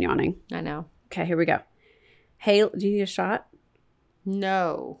stop fucking yawning. I know. Okay, here we go. Hey, do you need a shot?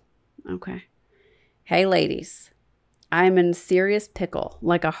 No. Okay. Hey, ladies. I'm in serious pickle,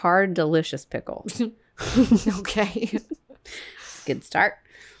 like a hard, delicious pickle. Okay. Good start.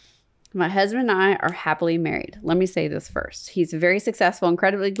 My husband and I are happily married. Let me say this first. He's very successful,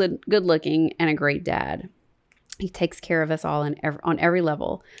 incredibly good looking, and a great dad. He takes care of us all on every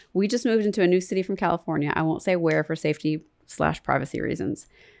level. We just moved into a new city from California. I won't say where for safety/privacy reasons.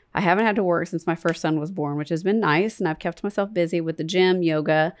 I haven't had to work since my first son was born, which has been nice, and I've kept myself busy with the gym,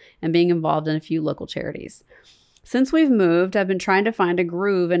 yoga, and being involved in a few local charities. Since we've moved, I've been trying to find a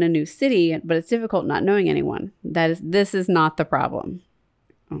groove in a new city, but it's difficult not knowing anyone. This is not the problem.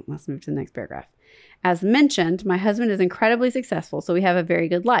 Oh, let's move to the next paragraph. As mentioned, my husband is incredibly successful, so we have a very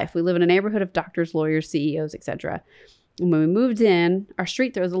good life. We live in a neighborhood of doctors, lawyers, CEOs, etc. And when we moved in, our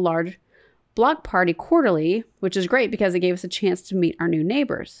street throws a large block party quarterly, which is great because it gave us a chance to meet our new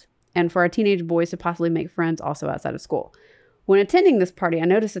neighbors and for our teenage boys to possibly make friends also outside of school. When attending this party, I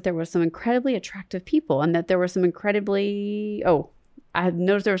noticed that there were some incredibly attractive people and that there were some incredibly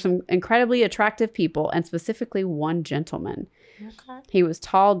attractive people and specifically one gentleman. Okay. He was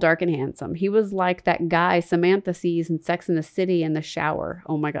tall, dark, and handsome. He was like that guy Samantha sees in Sex and the City in the shower.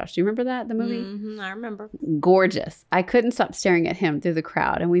 Oh my gosh. Do you remember that, the movie? Mm-hmm, I remember. Gorgeous. I couldn't stop staring at him through the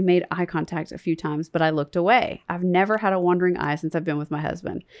crowd, and we made eye contact a few times, but I looked away. I've never had a wandering eye since I've been with my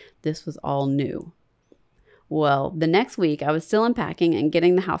husband. This was all new. Well, the next week, I was still unpacking and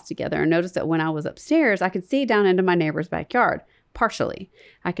getting the house together and noticed that when I was upstairs, I could see down into my neighbor's backyard. Partially.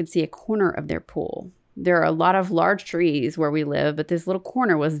 I could see a corner of their pool. There are a lot of large trees where we live, but this little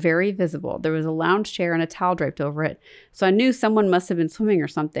corner was very visible. There was a lounge chair and a towel draped over it, so I knew someone must have been swimming or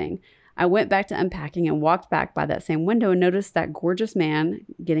something. I went back to unpacking and walked back by that same window and noticed that gorgeous man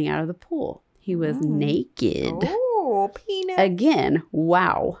getting out of the pool. He was naked. Oh, penis. Again,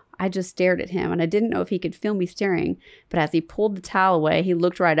 wow. I just stared at him, and I didn't know if he could feel me staring, but as he pulled the towel away, he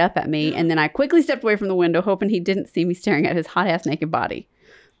looked right up at me, and then I quickly stepped away from the window, hoping he didn't see me staring at his hot-ass naked body.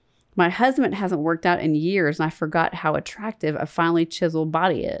 My husband hasn't worked out in years, and I forgot how attractive a finely chiseled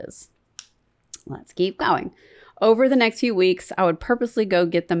body is. Let's keep going. Over the next few weeks, I would purposely go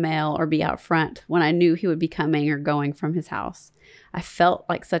get the mail or be out front when I knew he would be coming or going from his house. I felt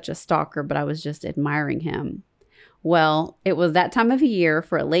like such a stalker, but I was just admiring him. Well, it was that time of year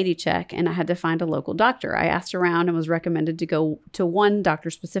for a lady check, and I had to find a local doctor. I asked around and was recommended to go to one doctor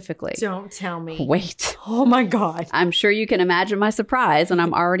specifically. Don't tell me. Wait. Oh my God. I'm sure you can imagine my surprise when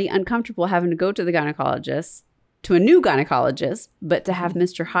I'm already uncomfortable having to go to the gynecologist, to a new gynecologist, but to have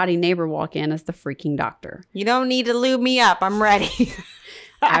Mr. Hottie neighbor walk in as the freaking doctor. You don't need to lube me up. I'm ready.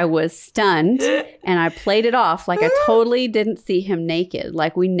 I was stunned, and I played it off like I totally didn't see him naked,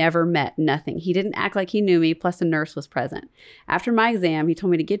 like we never met, nothing. He didn't act like he knew me, plus a nurse was present. After my exam, he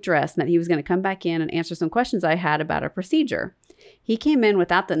told me to get dressed and that he was going to come back in and answer some questions I had about a procedure. He came in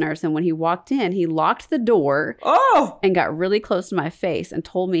without the nurse, and when he walked in, he locked the door and got really close to my face and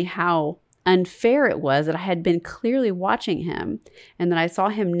told me how unfair it was that I had been clearly watching him and that I saw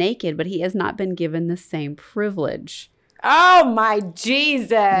him naked, but he has not been given the same privilege. Oh my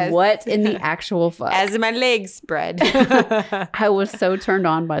Jesus. What in the actual fuck? As my legs spread. I was so turned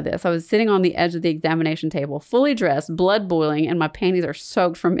on by this. I was sitting on the edge of the examination table, fully dressed, blood boiling, and my panties are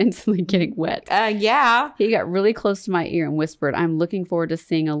soaked from instantly getting wet. Yeah. He got really close to my ear and whispered, "I'm looking forward to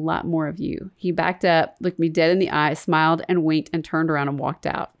seeing a lot more of you." He backed up, looked me dead in the eye, smiled and winked, and turned around and walked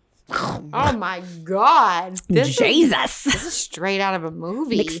out. Oh my God. Jesus. This is straight out of a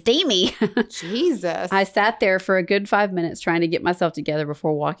movie. McSteamy. Jesus. I sat there for a good 5 minutes trying to get myself together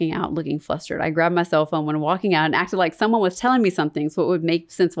before walking out looking flustered. I grabbed my cell phone when walking out and acted like someone was telling me something so it would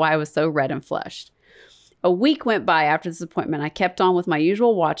make sense why I was so red and flushed. A week went by after this appointment. I kept on with my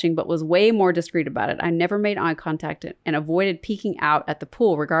usual watching, but was way more discreet about it. I never made eye contact and avoided peeking out at the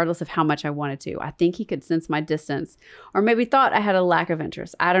pool, regardless of how much I wanted to. I think he could sense my distance, or maybe thought I had a lack of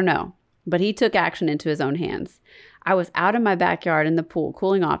interest. I don't know. But he took action into his own hands. I was out in my backyard in the pool,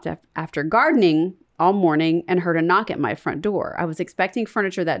 cooling off after gardening all morning, and heard a knock at my front door. I was expecting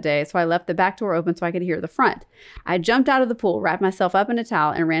furniture that day, so I left the back door open so I could hear the front. I jumped out of the pool, wrapped myself up in a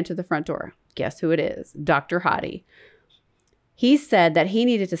towel, and ran to the front door. Guess who it is? Dr. Hottie. He said that he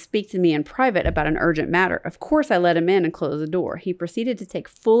needed to speak to me in private about an urgent matter. Of course, I let him in and closed the door. He proceeded to take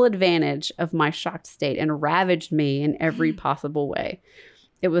full advantage of my shocked state and ravaged me in every possible way.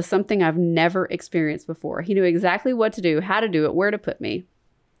 It was something I've never experienced before. He knew exactly what to do, how to do it, where to put me.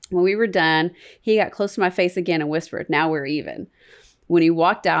 When we were done, he got close to my face again and whispered, "Now we're even." When he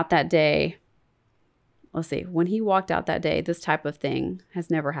walked out that day, this type of thing has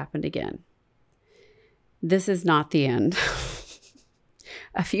never happened again. This is not the end.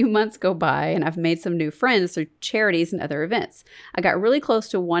 A few months go by and I've made some new friends through charities and other events. I got really close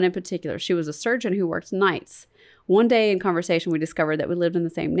to one in particular. She was a surgeon who worked nights. One day in conversation, we discovered that we lived in the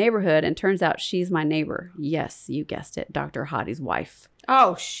same neighborhood, and turns out she's my neighbor. Yes, you guessed it, Dr. Hottie's wife.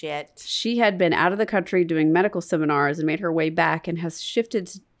 Oh, shit. She had been out of the country doing medical seminars and made her way back and has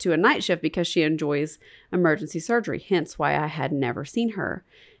shifted to a night shift because she enjoys emergency surgery, hence why I had never seen her.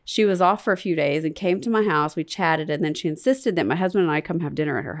 She was off for a few days and came to my house. We chatted, and then she insisted that my husband and I come have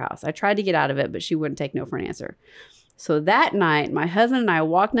dinner at her house. I tried to get out of it, but she wouldn't take no for an answer. So that night, my husband and I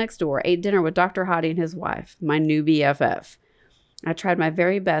walked next door, ate dinner with Dr. Hottie and his wife, my new BFF. I tried my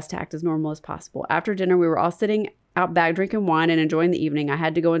very best to act as normal as possible. After dinner, we were all sitting out back drinking wine and enjoying the evening. I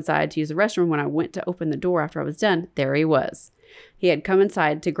had to go inside to use the restroom. When I went to open the door after I was done, there he was. He had come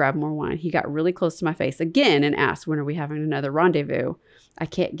inside to grab more wine. He got really close to my face again and asked, "When are we having another rendezvous? I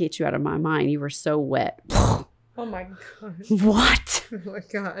can't get you out of my mind. You were so wet." Oh my God. What? Oh my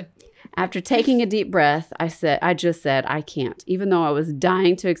God. After taking a deep breath, I just said, "I can't." Even though I was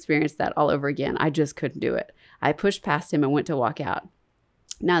dying to experience that all over again, I just couldn't do it. I pushed past him and went to walk out.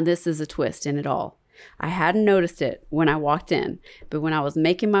 Now this is a twist in it all. I hadn't noticed it when I walked in, but when I was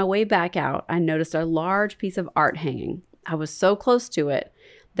making my way back out, I noticed a large piece of art hanging. I was so close to it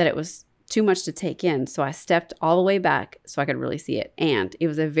that it was too much to take in, so I stepped all the way back so I could really see it. And it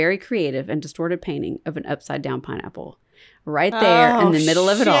was a very creative and distorted painting of an upside-down pineapple. Right there in the middle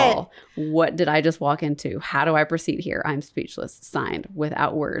of it all. What did I just walk into? How do I proceed here? I'm speechless. Signed,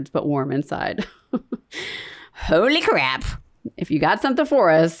 without words, but warm inside. Holy crap. If you got something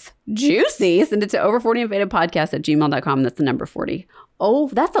for us, juicy, send it to over40invadedpodcast@gmail.com. That's the number 40. Oh,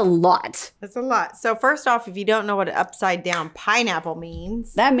 that's a lot. That's a lot. So first off, if you don't know what an upside down pineapple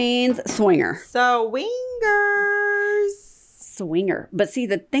means. That means swinger. So wingers. Swinger. But see,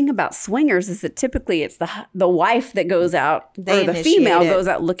 the thing about swingers is that typically it's the wife that goes out, They or the initiate female it. goes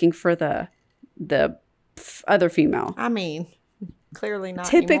out looking for the other female. I mean, clearly not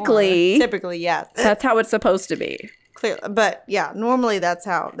Typically. anymore. Typically, yeah. That's how it's supposed to be. Clear, but yeah, normally that's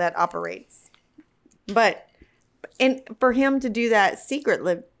how that operates. But and for him to do that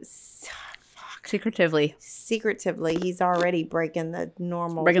secretively, he's already breaking the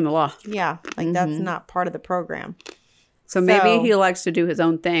normal. Breaking the law. Yeah, like that's not part of the program. So maybe he likes to do his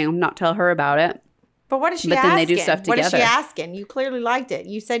own thing, not tell her about it. But what is she But asking? then they do stuff What is she together. asking? You clearly liked it.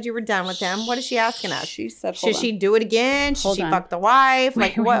 You said you were done with him. What is she asking us? She said, Should she do it again? Should Hold she on. fuck the wife?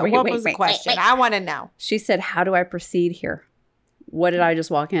 Like what wait, was the wait, question? I want to know. She said, "How do I proceed here? What did I just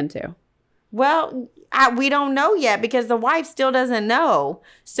walk into?" Well, we don't know yet because the wife still doesn't know.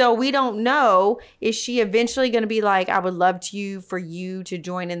 So we don't know, is she eventually going to be like, "I would love for you to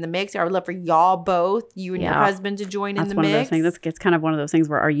join in the mix. I would love for y'all both, you and your Yeah. husband, to join in That's the one mix." of those things. It's kind of one of those things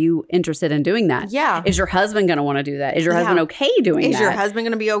where, are you interested in doing that? Yeah. Is your husband going to want to do that? Is your husband okay doing that? Is your husband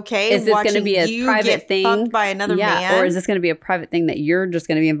going to be okay? Is this going to watching be a you private get thing fucked by another man? Or is this going to be a private thing that you're just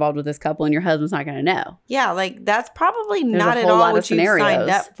going to be involved with this couple and your husband's not going to know? Yeah, like that's probably There's not a at whole all lot of what you scenarios. signed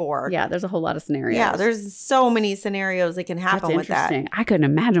up for. Yeah, there's a whole lot of scenarios. Yeah, there's so many scenarios that can That's happen with that. interesting. I couldn't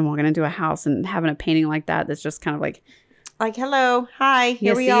imagine walking into a house and having a painting like that that's just kind of like Like, hello, hi,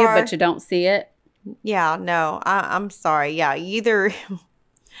 here You we see are. it, but you don't see it. Yeah, no, I'm sorry. Yeah, either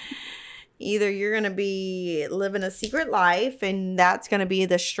you're going to be living a secret life, and that's going to be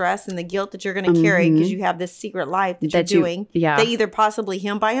the stress and the guilt that you're going to carry because you have this secret life that you're doing. Yeah. That either possibly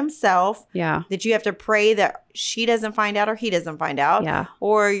him by himself. Yeah. That you have to pray that she doesn't find out or he doesn't find out. Yeah.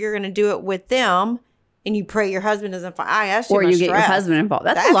 Or you're going to do it with them. And you pray your husband doesn't find. That's too or much you get stress. your husband involved.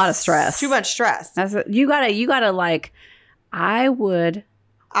 That's a lot of stress. Too much stress. You gotta like. I would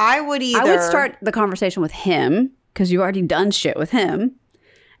start the conversation with him because you've already done shit with him,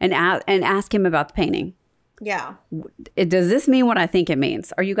 and ask him about the painting. Yeah. Does this mean what I think it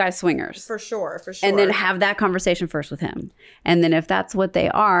means? Are you guys swingers? For sure. And then have that conversation first with him, and then if that's what they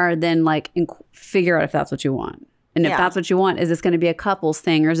are, then like figure out if that's what you want. And if that's what you want, is this going to be a couples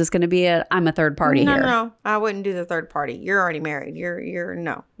thing, or is this going to be I'm a third party here? No, I wouldn't do the third party. You're already married.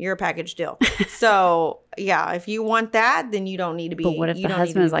 You're a package deal. So yeah, if you want that, then you don't need to be. But what if the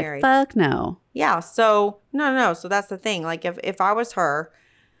husband is like, fuck no? Yeah. So no. So that's the thing. Like if I was her,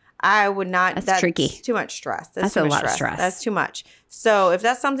 I would not. That's tricky. Too much stress. That's a lot of stress. That's too much. So if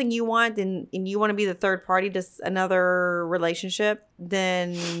that's something you want, and you want to be the third party to another relationship,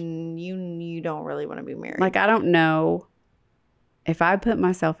 then you don't really want to be married. Like, I don't know if I put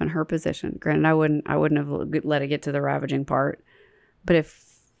myself in her position. Granted, I wouldn't have let it get to the ravaging part. But if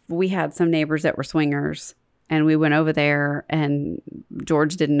we had some neighbors that were swingers and we went over there and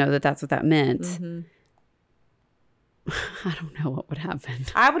George didn't know that that's what that meant. Mm-hmm. I don't know what would happen.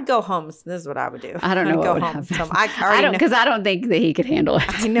 I would go home. So this is what I would do. I don't know what would happen. Because I don't think that he could handle it.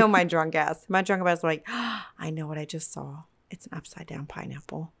 I know my drunk ass. My drunk ass was like, I know what I just saw. It's an upside down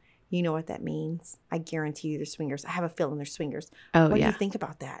pineapple. You know what that means? I guarantee you they're swingers. I have a feeling they're swingers. Oh, what do you think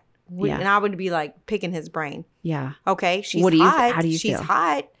about that? And I would be like picking his brain. Yeah. Okay. She's hot. How do you She's feel?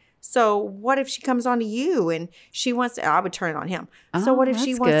 hot. So what if she comes on to you and she wants to? I would turn it on him. So what if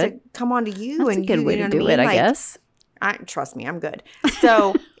she wants to come on to you? That's and a good way to do it, I guess. Trust me, I'm good.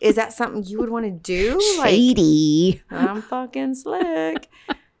 So is that something you would want to do? Shady. Like, I'm fucking slick.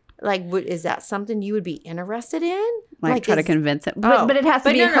 Like, is that something you would be interested in? Like try to convince him. But it has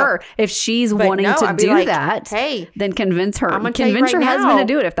to be her. If she's wanting to do that, hey, then convince her. I'm gonna convince your husband to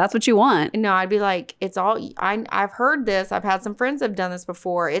do it if that's what you want. No, I'd be like, it's all, I've heard this. I've had some friends that have done this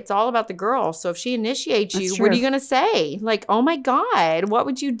before. It's all about the girl. So if she initiates you, what are you going to say? Like, oh my God, what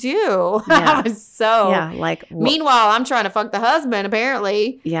would you do? Yeah. I was so. Yeah, like. Meanwhile, I'm trying to fuck the husband,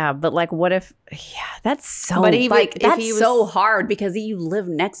 apparently. Yeah, but like, what if. Yeah, that's so. But that's so hard because you live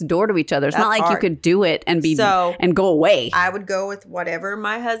next door to each other. It's not like you could do it and and go away. I would go with whatever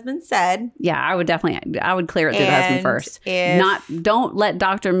my husband said. Yeah, I would clear it through the husband first. Don't let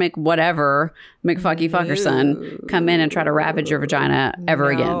Dr. McFuckyfuckerson come in and try to ravage your vagina ever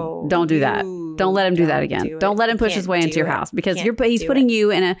again. Don't do that. Don't let him do that again. Don't let him push his way into your house because he's putting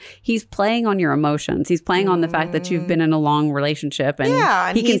you in he's playing on your emotions. He's playing on the fact that you've been in a long relationship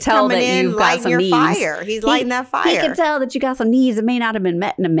and he can tell that you've got some needs. Fire. He's lighting that fire. He can tell that you got some needs that may not have been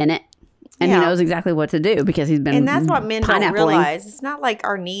met in a minute. And he knows exactly what to do because he's been. And that's what men don't realize. It's not like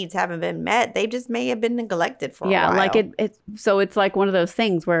our needs haven't been met. They just may have been neglected for a while. Yeah, like so it's like one of those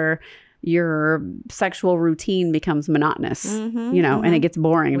things where your sexual routine becomes monotonous, and it gets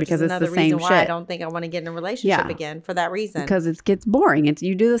boring because it's the same shit. I don't think I want to get in a relationship again for that reason. Because it gets boring.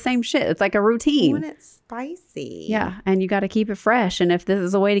 You do the same shit. It's like a routine. When it's spicy. Yeah, and you got to keep it fresh. And if this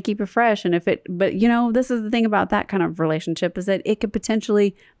is a way to keep it fresh, but this is the thing about that kind of relationship is that it could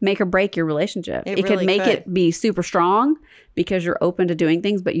potentially make or break your relationship. It could make it be super strong because you're open to doing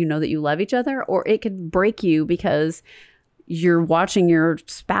things, but you know that you love each other, or it could break you because you're watching your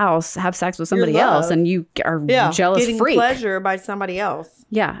spouse have sex with somebody else and you are jealous getting freak. Pleasure by somebody else.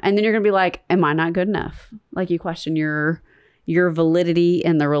 Yeah. And then you're going to be like, am I not good enough? Like you question your validity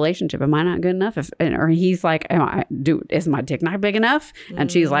in the relationship. Am I not good enough? Or he's like, is my dick not big enough? And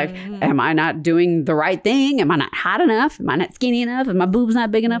she's like, am I not doing the right thing? Am I not hot enough? Am I not skinny enough? Am my boobs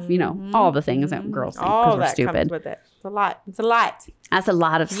not big enough? All the things that girls think because we're stupid. Comes with it. It's a lot. It's a lot. That's a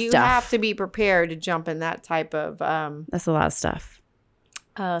lot of stuff. You have to be prepared to jump in that type of. That's a lot of stuff.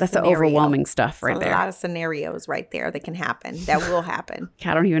 That's the overwhelming stuff right there. A lot of scenarios right there that can happen. That will happen.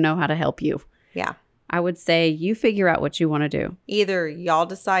 I don't even know how to help you. Yeah. I would say you figure out what you want to do. Either y'all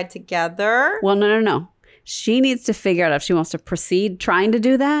decide together. Well, no. She needs to figure out if she wants to proceed trying to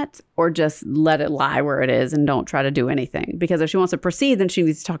do that or just let it lie where it is and don't try to do anything. Because if she wants to proceed, then she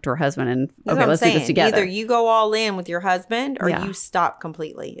needs to talk to her husband and, let's do this together. Either you go all in with your husband or you stop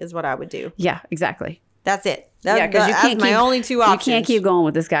completely is what I would do. Yeah, exactly. That's it. Because that's my only two options. You can't keep going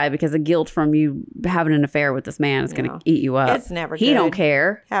with this guy because the guilt from you having an affair with this man is going to eat you up. It's never He good. don't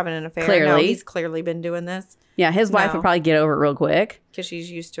care. Having an affair. Clearly. No, he's clearly been doing this. Yeah, his wife would probably get over it real quick. Because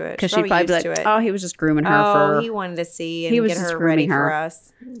she's used to it. Because she'd probably be like, oh, he was just grooming her for... he wanted to see and he was get just her ready grooming her. for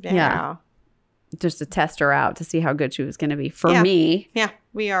us. Yeah. Just to test her out to see how good she was going to be for me. Yeah,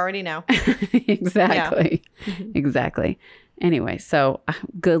 we already know. Exactly. Exactly. Anyway, so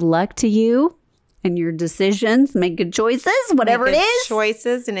good luck to you and your decisions. Make good choices, whatever it is.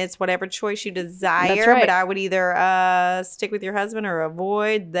 Choices, and it's whatever choice you desire. That's right. But I would either stick with your husband or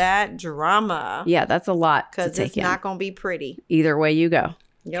avoid that drama. Yeah, that's a lot to because take it's in. not going to be pretty. Either way you go.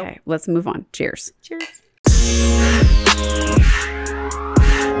 Yep. Okay, let's move on. Cheers. Cheers.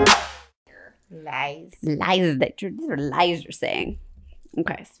 Lies. Lies these are lies you're saying.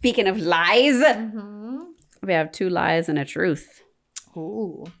 Okay, speaking of lies, we have 2 lies and a truth.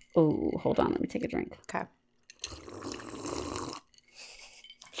 Ooh. Oh, hold on. Let me take a drink. Okay.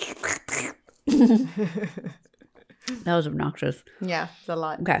 That was obnoxious. Yeah, it's a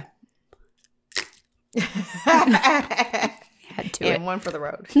lot. Okay. Had to And it. one for the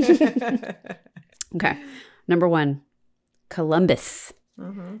road. Okay. Number 1, Columbus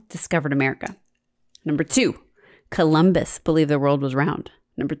discovered America. Number 2, Columbus believed the world was round.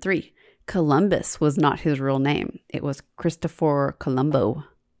 Number 3, Columbus was not his real name. It was Christopher Colombo.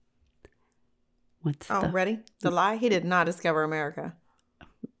 What's ready? The lie? He did not discover America.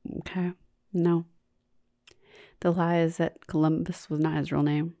 Okay. No. The lie is that Columbus was not his real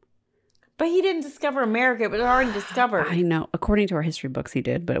name. But he didn't discover America. It was already discovered. I know. According to our history books, he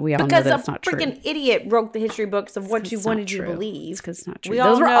did, but we all know that it's not true. Because a freaking idiot wrote the history books of what you It's wanted not you to true. believe. It's because it's not true. We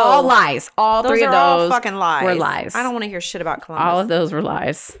Those all were know. all lies. All Those 3 of are all those fucking lies. were lies. I don't want to hear shit about Columbus. All of those were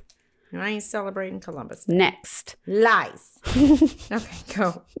lies. And I ain't celebrating Columbus. Next. Lies. Okay,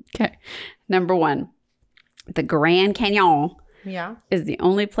 go. Okay. Number 1. The Grand Canyon Yeah. is the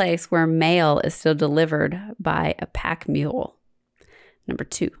only place where mail is still delivered by a pack mule. Number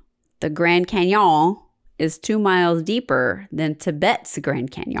 2. The Grand Canyon is 2 miles deeper than Tibet's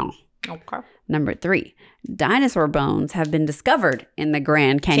Grand Canyon. Okay. Number 3. Dinosaur bones have been discovered in the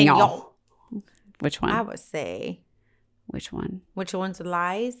Grand Canyon. Which one? I would say. Which one? Which one's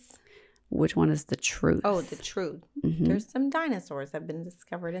lies? Which one is the truth? Oh, the truth. Mhm. There's some dinosaurs have been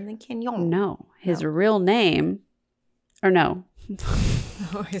discovered in the canyon. No. His real name, or no.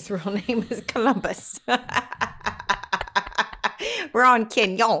 Oh, his real name is Columbus. We're on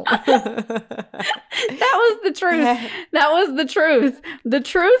canyon. That was the truth. That was the truth. The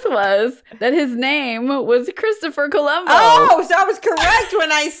truth was that his name was Christopher Colombo. Oh, so I was correct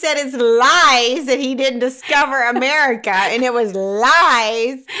when I said it's lies that he didn't discover America, and it was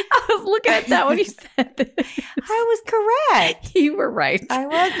lies. I was looking at that when you said this. I was correct. You were right. I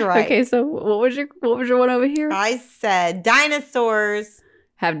was right. Okay, so what was your one over here? I said dinosaurs.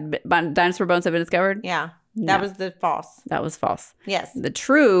 Dinosaur bones have been discovered? Yeah, No. that was the false. That was false. Yes. The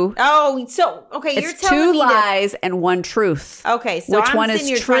true. Oh, so okay, you're It's telling 2 me lies and 1 truth. Okay, so Which I'm one sitting is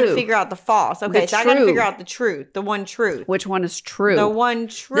here trying to true? figure out the false. Okay, The so I got to true. figure out the truth, the one truth. Which one is true? The one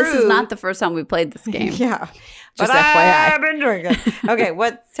true. This is not the first time we played this game. Yeah. Just But FYI. I've been drinking. Okay,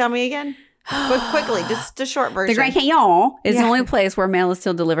 what? Tell me again. Quickly, just the short version. The Grand Canyon is the Yeah. only place where mail is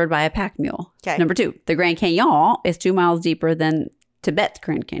still delivered by a pack mule. Okay. Number 2, the Grand Canyon is 2 miles deeper than Tibet's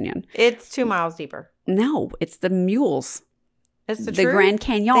Grand Canyon. It's 2 miles deeper. No, it's the mules. It's The truth? Grand They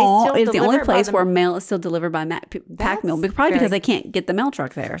Canyon still is the only deliver by place the- where mail is still delivered by pack mule. That's Probably because very- they can't get the mail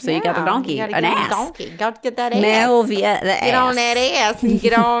truck there. So you got a Yeah, donkey, you gotta an get on a ass. donkey. Got to get that ass. Mail via the Get ass. on that ass and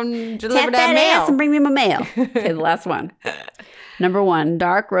get on deliver Tap that mail. ass and bring me my mail. Okay, the last one. Number 1,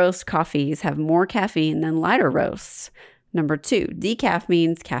 dark roast coffees have more caffeine than lighter roasts. Number 2, decaf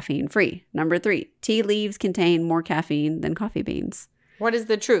means caffeine free. Number 3, tea leaves contain more caffeine than coffee beans. What is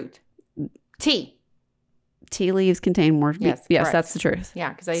the truth? Tea. Tea leaves contain more. Yes, Yes, correct. that's the truth. Yeah,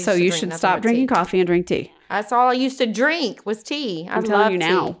 because I used So to you drink should nothing stop but drinking tea. coffee and drink tea. That's all I used to drink was tea. I I'm telling love you tea.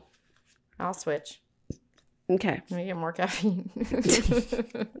 now. I'll switch. Okay. Let me get more caffeine.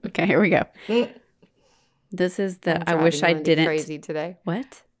 Okay, here we go. This is the I I'm wish I driving Lindy didn't. Crazy today.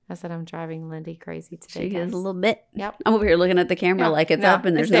 What? I said I'm driving Lindy crazy today. She is guys. a little bit. Yep. I'm over here looking at the camera Yeah. like it's No, up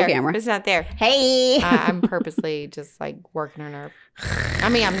and there's it's no there. camera. It's not there. Hey. I'm purposely just like working her nerve. I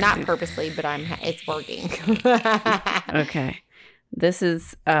mean, I'm not purposely, but it's working. Okay. This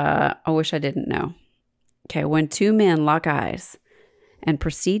is I wish I didn't know. Okay, when 2 men lock eyes and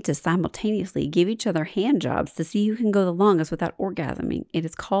proceed to simultaneously give each other hand jobs to see who can go the longest without orgasming, it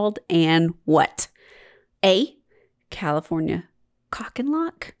is called an what? A, California cock and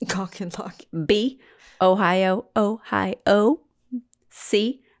lock. Cock and lock. B, Ohio.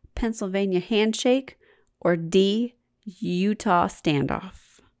 C, Pennsylvania handshake. or D, Utah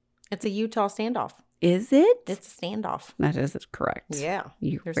standoff? It's a Utah standoff. Is it? It's a standoff. That is correct. Yeah.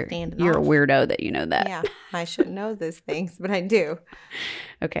 You're a weirdo that you know that. Yeah. I shouldn't know these things, but I do.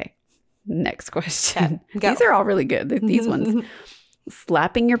 Okay. Next question. Go. These are all really good. These ones.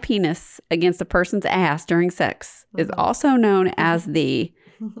 Slapping your penis against a person's ass during sex is also known as the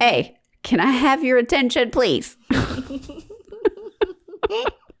A, can I have your attention, please?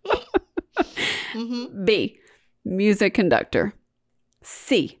 B, music conductor.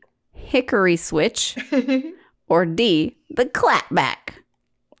 C, hickory switch. Or D, the clapback.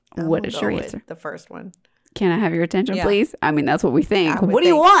 What is your answer? The first one. Can I have your attention, please? I mean, that's what we think. What do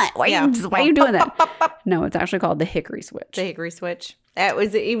you want? Why are you doing that? No, it's actually called the hickory switch. The hickory switch. It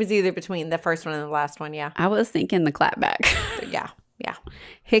was either between the first one and the last one, yeah. I was thinking the clapback. Yeah.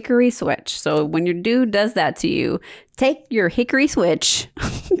 Hickory switch. So when your dude does that to you, take your hickory switch.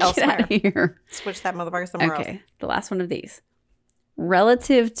 Get out of here. Switch that motherfucker somewhere else. Okay, the last one of these.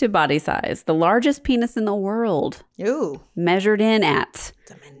 Relative to body size, the largest penis in the world. Ooh. Measured in at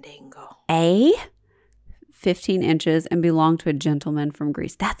It's a Mandingo. A, 15 inches and belonged to a gentleman from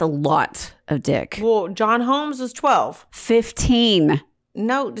Greece. That's a lot of dick. Well, John Holmes was 12. 15.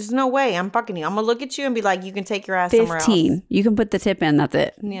 No, there's no way. I'm fucking you. I'm going to look at you and be like, you can take your ass somewhere else. 15. You can put the tip in. That's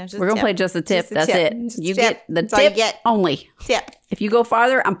it. Yeah, just We're going to play just the tip. Just a That's tip. it. Just You tip. get the That's all you tip get. only. Tip. If you go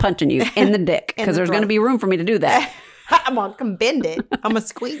farther, I'm punching you in the dick In because the there's going to throat. be room for me to do that. I'm going to bend it. I'm going to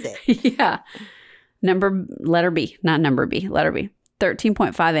squeeze it. Yeah. Letter B.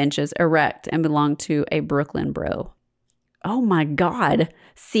 13.5 inches erect and belonged to a Brooklyn bro. Oh my God.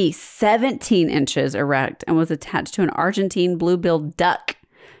 C, 17 inches erect and was attached to an Argentine blue-billed duck.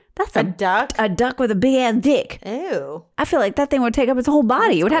 That's A duck? a duck with a big ass dick. Ew. I feel like that thing would take up its whole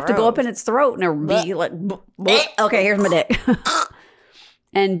body. It would have to go up gross. in its throat and it would be like, okay, here's my dick.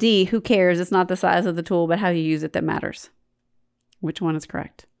 And D, who cares? It's not the size of the tool, but how you use it that matters. Which one is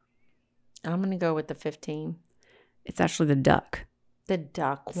correct? I'm going to go with the 15. It's actually the duck. The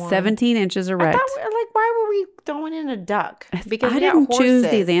duck one. 17 inches I erect. thought, why were we throwing in a duck? Because I we got didn't choose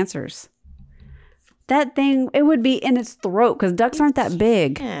horses. these answers. That thing, it would be in its throat because ducks aren't that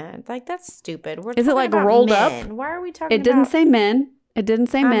big. Yeah, that's stupid. We're Is it talking like about rolled men. up? Why are we talking It didn't about... say men. It didn't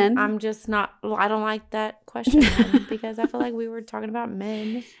say men. I'm just not... Well, I don't like that question then, because I feel like we were talking about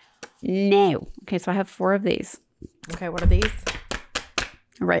men. No. Okay, so I have 4 of these. Okay, what are these?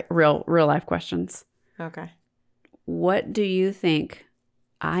 Right, real life questions. Okay. What do you think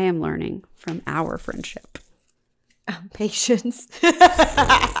I am learning from our friendship? Patience.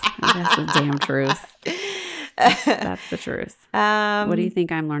 That's the damn truth. That's the truth. What do you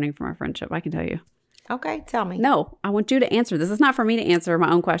think I'm learning from our friendship? I can tell you. Okay, tell me. No, I want you to answer. This is not for me to answer my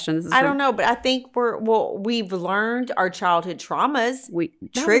own question. This is I don't know, but I think we've learned our childhood traumas We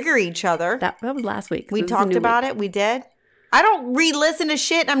trigger each other. That was last week. We talked about it. We did. I don't re-listen to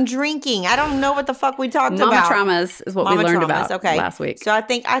shit. I'm drinking. I don't know what the fuck we talked Mama about. traumas is what we learned about last week. So I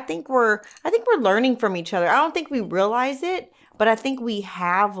think we're learning from each other. I don't think we realize it, but I think we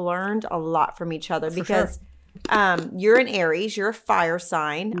have learned a lot from each other because you're an Aries, you're a fire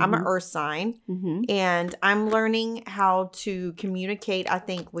sign, I'm an earth sign, and I'm learning how to communicate, I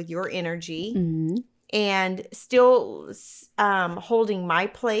think, with your energy. And still holding my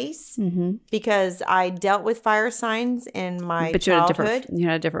place because I dealt with fire signs in my childhood. You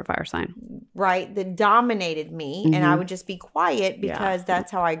had a different fire sign. Right, that dominated me. And I would just be quiet because that's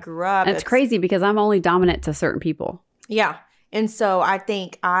how I grew up. It's crazy because I'm only dominant to certain people. Yeah. And so I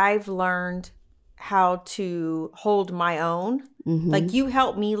think I've learned how to hold my own. Like you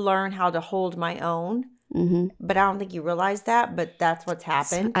helped me learn how to hold my own. But I don't think you realize that, but that's what's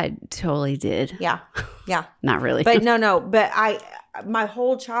happened. I totally did. Yeah. Not really. But no. But my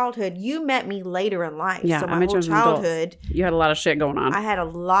whole childhood, you met me later in life. Yeah, so I my met you whole as an adult. childhood, You had a lot of shit going on. I had a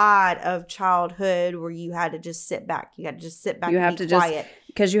lot of childhood where you had to just sit back. You had to just sit back You and have be to quiet.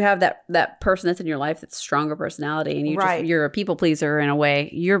 because you have that person that's in your life that's stronger personality, and you're a people pleaser in a way.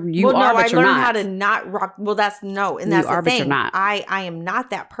 You are, but you're not. I learned how to not rock. Well, that's the are, but thing. you're not. I am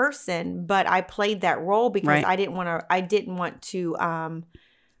not that person, but I played that role because I didn't want to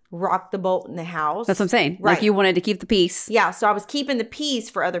rock the boat in the house. That's what I'm saying. Right. Like you wanted to keep the peace. Yeah, so I was keeping the peace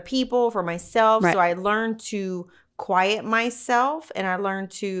for other people, for myself. Right. So I learned to quiet myself and I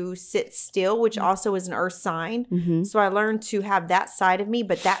learned to sit still, which also is an earth sign. So I learned to have that side of me,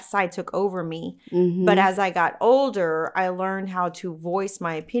 but that side took over me. But as I got older, I learned how to voice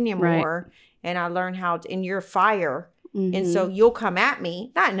my opinion more. And I learned how to, and you're fire. And so you'll come at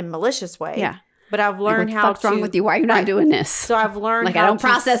me, not in a malicious way. Yeah. But I've learned like, how what's wrong with you? Why are you not doing this? So I've learned like how I don't to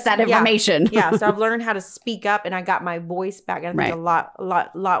process that information. Yeah. So I've learned how to speak up, and I got my voice back. And I think a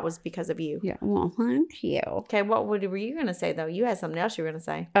lot was because of you. Yeah. Well, thank you. Okay. What were you going to say though? You had something else you were going to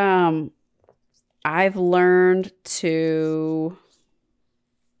say. I've learned to.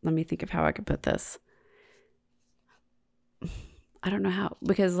 Let me think of how I could put this. I don't know how,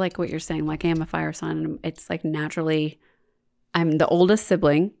 because like what you're saying, like I am a fire sign, and it's like naturally, I'm the oldest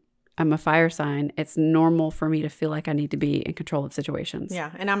sibling. I'm a fire sign. It's normal for me to feel like I need to be in control of situations.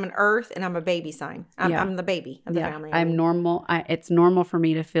 Yeah. And I'm an earth, and I'm a baby sign. I'm the baby of the family. I'm normal. It's normal for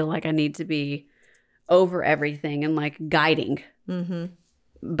me to feel like I need to be over everything and like guiding. Mm-hmm.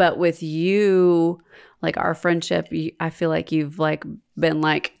 But with you, like our friendship, I feel like you've like been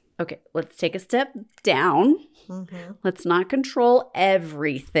like, okay, let's take a step down. Mm-hmm. Let's not control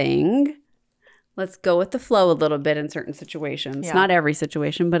everything. Let's go with the flow a little bit in certain situations. Yeah. Not every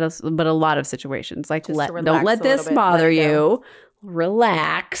situation, but a lot of situations. Like don't let this bother you.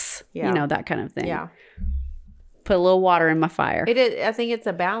 Relax. Yeah. You know, that kind of thing. Yeah. Put a little water in my fire. It is. I think it's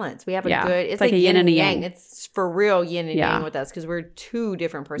a balance. We have a good. It's like a yin and a yang. It's for real yin and yang with us because we're two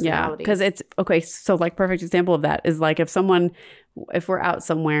different personalities. Yeah. Because it's okay. So like perfect example of that is like if we're out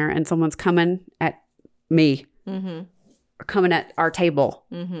somewhere and someone's coming at me, or coming at our table,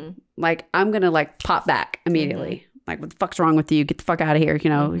 like I'm gonna like pop back immediately. Like what the fuck's wrong with you? Get the fuck out of here. You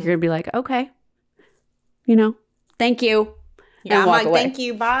know, you're gonna be like, okay, you know, thank you. Yeah, I'm like, away. Thank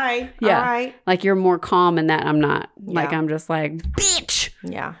you, bye. Yeah. All right. Like you're more calm in that. I'm not. Like I'm just like, bitch.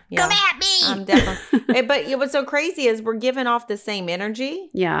 Yeah. Come at me. I'm definitely. But what's so crazy is we're giving off the same energy.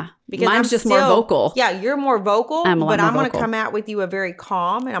 Yeah. Because mine's just more vocal. Yeah, you're more vocal. I'm going to come out with you a very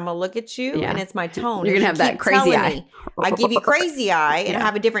calm, and I'm going to look at you, and it's my tone. You're going to have that crazy eye. I give you crazy eye, and I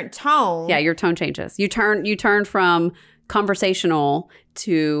have a different tone. Yeah, your tone changes. You turn from conversational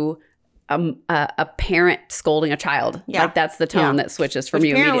to a parent scolding a child. Yeah. Like that's the tone that swches from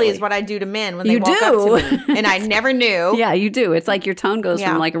you apparently is what I do to men when they walk up to me. And I never knew. Yeah, you do. It's like your tone goes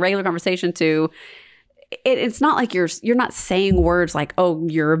from like a regular conversation to it's not like you're not saying words like, oh,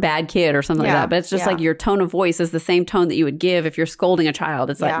 you're a bad kid or something like that. But it's just like your tone of voice is the same tone that you would give if you're scolding a child.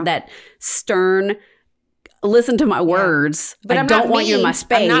 It's like that stern, listen to my words. But I don't want you in my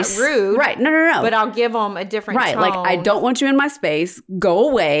space. I'm not rude. Right. No. But I'll give them a different tone. Like, I don't want you in my space. Go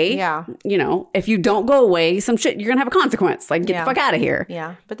away. Yeah. You know, if you don't go away, some shit, you're going to have a consequence. Like, get the fuck out of here.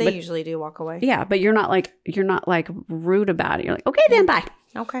 Yeah. But they usually do walk away. Yeah. But you're not like rude about it. You're like, okay, then bye.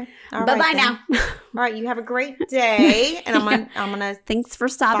 Okay. Bye-bye now. All right. You have a great day. And I'm gonna Thanks for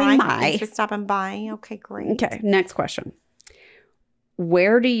stopping by. Thanks for stopping by. Okay, great. Okay. Next question.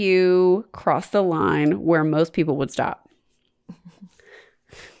 Where do you cross the line where most people would stop?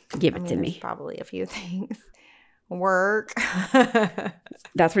 Give it to me. Probably a few things. Work.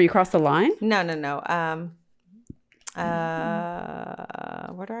 That's where you cross the line? No.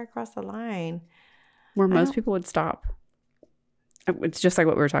 Where do I cross the line? Where most people would stop. It's just like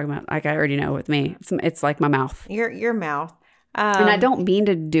what we were talking about. Like I already know with me. It's like my mouth. Your mouth. And I don't mean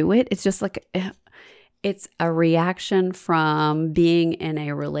to do it. It's just like... It's a reaction from being in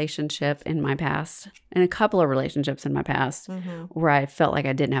a relationship in my past, and a couple of relationships in my past, where I felt like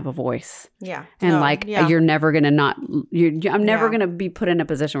I didn't have a voice. Yeah. And you're never going to I'm never going to be put in a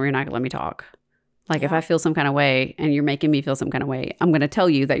position where you're not going to let me talk. Like if I feel some kind of way and you're making me feel some kind of way, I'm going to tell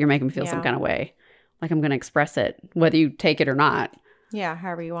you that you're making me feel some kind of way. Like I'm going to express it, whether you take it or not. Yeah.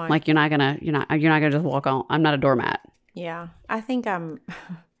 However you want. Like you're not going to just walk on. I'm not a doormat. Yeah. I think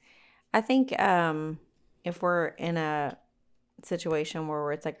if we're in a situation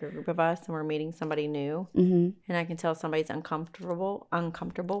where it's like a group of us and we're meeting somebody new, and I can tell somebody's uncomfortable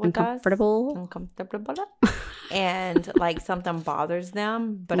with us, and like something bothers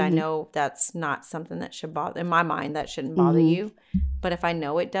them, but I know that's not something that should bother. In my mind, that shouldn't bother you, but if I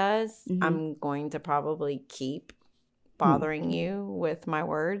know it does, I'm going to probably keep bothering you with my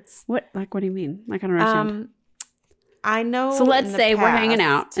words. What do you mean? I can't understand. I know. So let's say we're hanging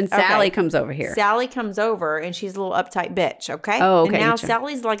out and Sally comes over here. Sally comes over and she's a little uptight bitch, okay? Oh, okay. And now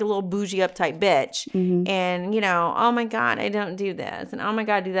Sally's like a little bougie uptight bitch. And, oh my God, I don't do this. And oh my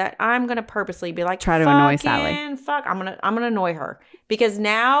God, I do that. I'm going to purposely be like, try to annoy Sally. Fuck, I'm going to annoy her. Because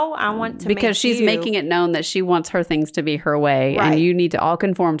now I want to because she's making it known that she wants her things to be her way. Right. And you need to all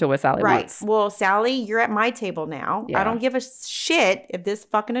conform to what Sally wants. Well, Sally, you're at my table now. Yeah. I don't give a shit if this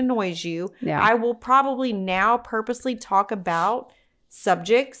fucking annoys you. Yeah. I will probably now purposely talk about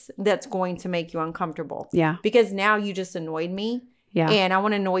subjects that's going to make you uncomfortable. Yeah. Because now you just annoyed me. Yeah. And I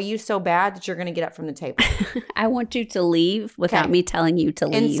want to annoy you so bad that you're going to get up from the table. I want you to leave without me telling you to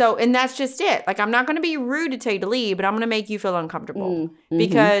leave. And that's just it. Like, I'm not going to be rude to tell you to leave, but I'm going to make you feel uncomfortable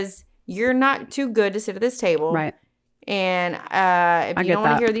because you're not too good to sit at this table. Right. And if you don't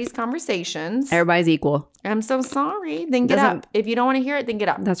want to hear these conversations, everybody's equal. I'm so sorry. Then get up. If you don't want to hear it, then get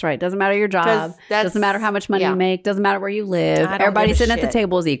up. That's right. Doesn't matter your job. Doesn't matter how much money you make. Doesn't matter where you live. Everybody sitting at the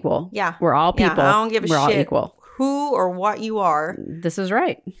table is equal. Yeah. We're all people. Yeah, I don't give a shit. We're all equal. Who or what you are. This is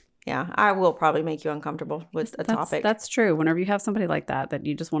right. Yeah, I will probably make you uncomfortable with a topic. That's true. Whenever you have somebody like that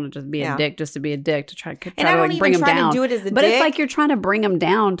you just want to just be a dick, just to be a dick, to try to like bring them down. Do it as a but dick. It's like you're trying to bring them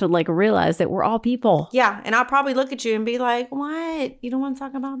down to like realize that we're all people. Yeah, and I'll probably look at you and be like, "What? You don't want to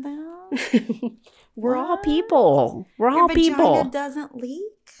talk about that? We're all people. We're all people. Your vagina doesn't leak.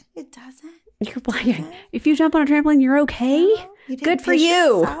 It doesn't. You're playing. If you jump on a trampoline, you're okay. No, you good for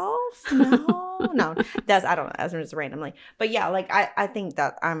you. No, that's I don't know. That's just randomly, but yeah, like I think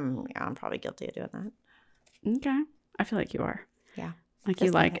that I'm probably guilty of doing that. Okay, I feel like you are. Yeah, like just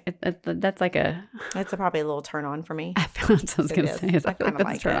you like it, that's like a. That's probably a little turn on for me. I feel that's what I was gonna say. I feel like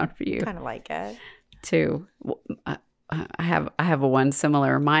that's a turn on for you. Kind of like it too. I have a one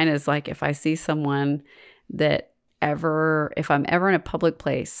similar. Mine is like if I see someone that if I'm ever in a public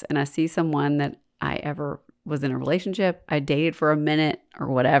place and I see someone that I ever was in a relationship, I dated for a minute or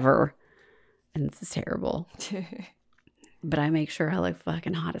whatever, and this is terrible, but I make sure I look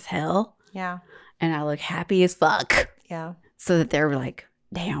fucking hot as hell. Yeah. And I look happy as fuck. Yeah. So that they're like,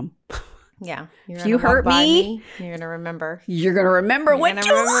 damn. Yeah. If you hurt me, you're going to remember. You're going to remember what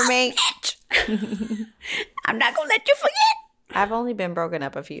you remember me. I'm not going to let you forget. I've only been broken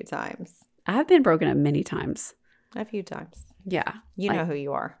up a few times. I've been broken up many times. A few times. Yeah. You know who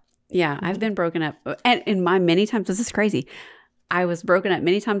you are. Yeah. I've been broken up. And in my many times, this is crazy. I was broken up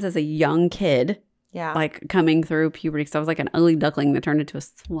many times as a young kid. Yeah. Like coming through puberty. Because I was like an ugly duckling that turned into a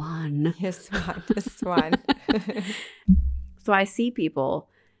swan. A swan. So I see people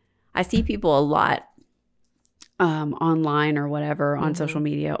a lot online or whatever on social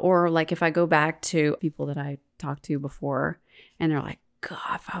media. Or like if I go back to people that I talked to before and they're like, God,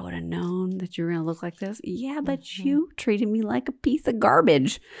 if I would have known that you were going to look like this. Yeah, but you treated me like a piece of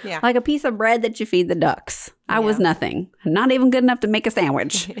garbage. Yeah. Like a piece of bread that you feed the ducks. I was nothing. Not even good enough to make a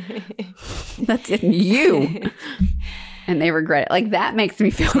sandwich. That's you. And they regret it. Like that makes me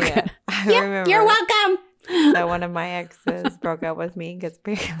feel good. I remember. You're welcome. So one of my exes broke up with me because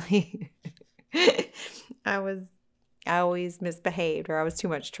apparently I always misbehaved or I was too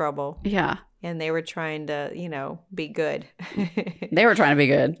much trouble. Yeah. And they were trying to, be good. They were trying to be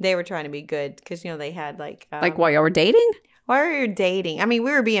good. They were trying to be good because, they had like while y'all were dating? While we were dating. I mean,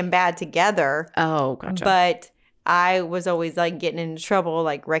 we were being bad together. Oh, gotcha. But I was always like getting into trouble,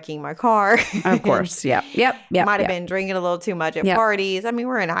 like wrecking my car. Of course. Yep. Might have been drinking a little too much at parties. I mean,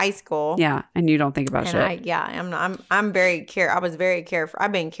 we're in high school. Yeah. And you don't think about shit. I'm very I was very carefree.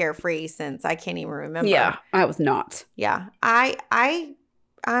 I've been carefree since I can't even remember. Yeah. I was not. Yeah.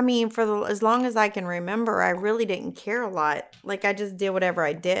 I mean, as long as I can remember, I really didn't care a lot. Like I just did whatever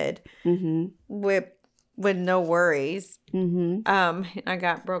I did with no worries. I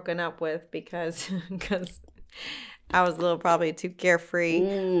got broken up with because I was a little probably too carefree.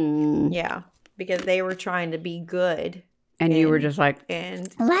 Yeah, because they were trying to be good. And you were just like,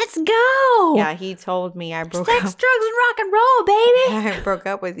 let's go. Yeah, he told me I broke up. Sex, drugs, and rock and roll, baby. I broke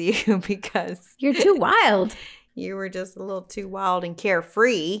up with you because you're too wild. You were just a little too wild and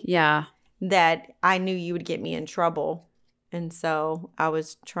carefree. Yeah. That I knew you would get me in trouble. And so I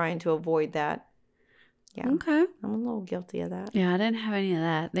was trying to avoid that. Yeah. Okay. I'm a little guilty of that. Yeah, I didn't have any of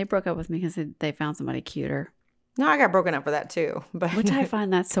that. They broke up with me because they found somebody cuter. No, I got broken up for that too. But which I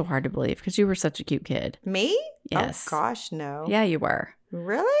find that's so hard to believe because you were such a cute kid. Me? Yes. Oh, gosh, no. Yeah, you were.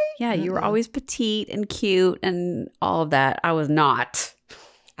 Really? Yeah, you were always petite and cute and all of that. I was not.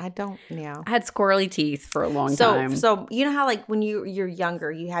 I don't know. I had squirrely teeth for a long time. So you know how like when you're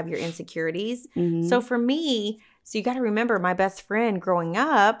younger, you have your insecurities. So for me, you got to remember my best friend growing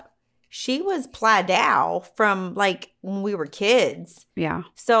up, she was Pladdow from like when we were kids. Yeah.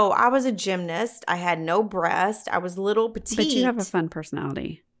 So I was a gymnast. I had no breast. I was little petite. But you have a fun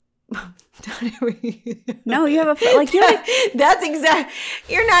personality. No, you have that's exact.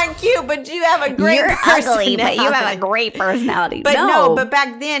 You're not cute, but you have a great personality. Ugly, but you have a great personality. But but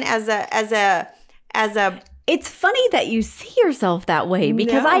back then as a it's funny that you see yourself that way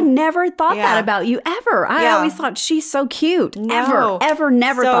because I never thought that about you ever. I always thought she's so cute. Never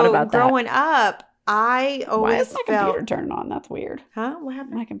thought about that. Growing up, I always Why is my computer turning on? That's weird. Huh? What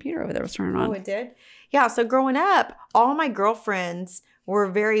happened? My computer over there was turning on. Oh, it did? Yeah. So growing up, all my girlfriends were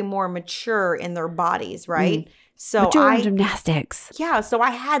very more mature in their bodies, right? So but you were in gymnastics. Yeah. So I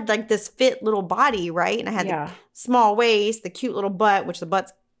had like this fit little body, right? And I had the small waist, the cute little butt, which the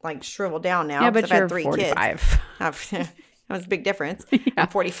butt's like shriveled down now. Yeah, but I've you're had 3 45. kids. That was a big difference. Yeah. I'm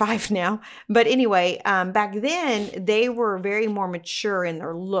 45 now. But anyway, back then, they were very more mature in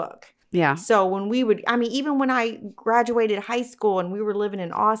their look. Yeah. So when we would, I mean, even when I graduated high school and we were living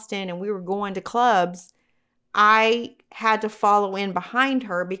in Austin and we were going to clubs, I had to follow in behind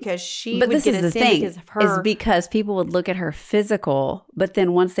her because she would get us in because of her. Is because people would look at her physical, but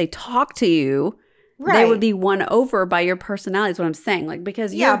then once they talk to you, they would be won over by your personality is what I'm saying. Like,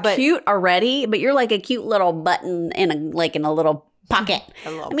 because you're cute already, but you're like a cute little button in a little pocket.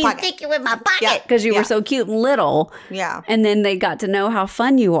 Stick you in my pocket because you were so cute and little. Yeah. And then they got to know how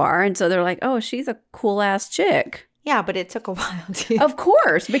fun you are. And so they're like, oh, she's a cool ass chick. Yeah, but it took a while too. Of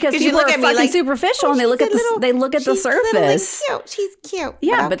course, because people are fucking superficial and they look at the surface. Cute. She's cute.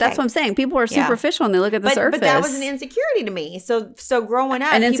 Yeah, but that's what I'm saying. People are superficial and they look at the surface. But that was an insecurity to me. So growing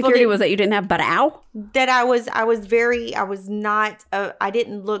up, an insecurity was that you didn't have brow. That I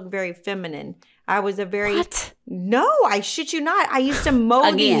didn't look very feminine. I was a very What? No, I shit you not. I used to mow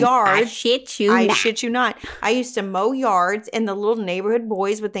the yard. I shit you not. I used to mow yards, and the little neighborhood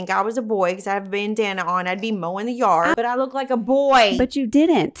boys would think I was a boy because I have a bandana on. I'd be mowing the yard, but I looked like a boy. But you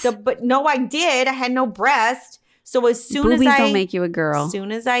didn't. But no, I did. I had no breast. So as soon Boobies as don't make you a girl. As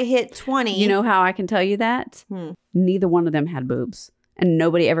soon as I hit 20, you know how I can tell you that? Neither one of them had boobs, and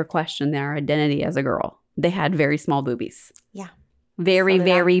nobody ever questioned their identity as a girl. They had very small boobies. Yeah. Very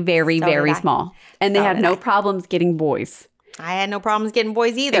small. And they had no problems getting boys. I had no problems getting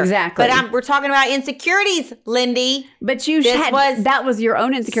boys either. Exactly. But we're talking about insecurities, Lindy. But that was your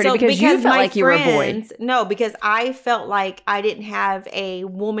own insecurity because you felt like you were a boy. No, because I felt like I didn't have a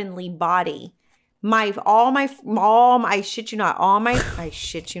womanly body. I shit you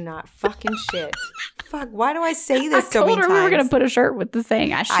not, fucking shit. Fuck, why do I say this so many times? I told her we were going to put a shirt with the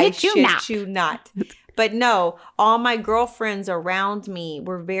saying, I shit you not. But no, all my girlfriends around me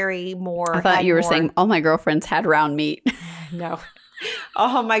were very more. I thought you were saying all my girlfriends had round meat. No,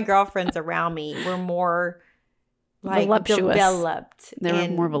 all my girlfriends around me were more like voluptuous. Developed. They were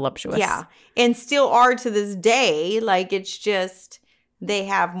more voluptuous. Yeah, and still are to this day. Like it's just they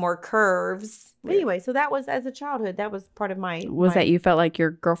have more curves. Anyway, so that was as a childhood. That was part of my. That you felt like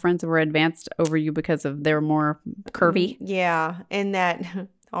your girlfriends were advanced over you because of they were more curvy? Yeah, and that.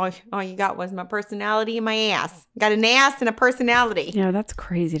 All you got was my personality and my ass. Got an ass and a personality. Yeah, that's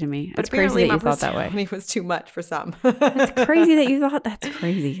crazy to me. But it's crazy that you thought that way. It was too much for some. That's crazy that you thought. That's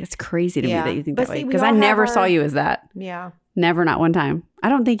crazy. It's crazy to me that you think that way. Because I never saw you as that. Yeah. Never, not one time. I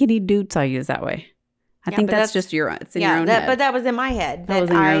don't think any dude saw you as that way. I think that's just your. It's in your own head. But that was in my head. That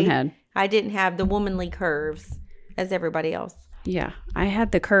was in your own head. I didn't have the womanly curves as everybody else. Yeah, I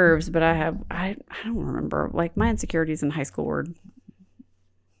had the curves, but I don't remember. Like my insecurities in high school were.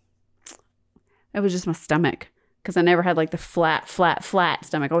 It was just my stomach because I never had like the flat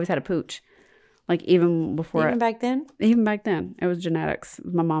stomach. I always had a pooch. Like even before. Even back then? Even back then. It was genetics.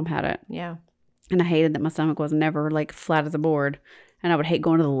 My mom had it. Yeah. And I hated that my stomach was never like flat as a board. And I would hate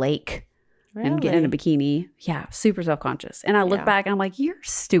going to the lake and getting in a bikini. Yeah. Super self-conscious. And I look back and I'm like, you're a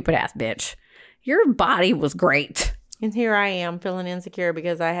stupid ass bitch. Your body was great. And here I am feeling insecure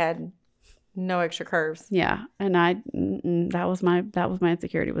because I had no extra curves. Yeah. And that was my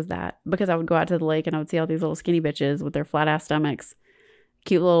insecurity was that because I would go out to the lake and I would see all these little skinny bitches with their flat ass stomachs,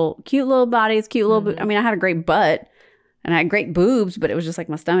 cute little bodies, cute little, I mean, I had a great butt and I had great boobs, but it was just like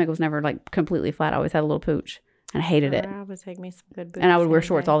my stomach was never like completely flat. I always had a little pooch and I hated it. I would take me some good boobs. And I would wear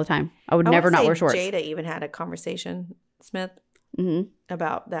shorts all the time. I would never not wear shorts. Jada even had a conversation, Smith,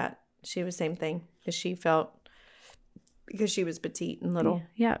 about that. She was same thing because she felt because she was petite and little.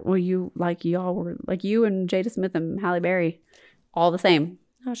 Yeah. Well, y'all were like you and Jada Smith and Halle Berry, all the same.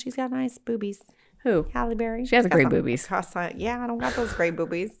 Oh, she's got nice boobies. Who? Halle Berry. She has great boobies. Yeah, I don't got those great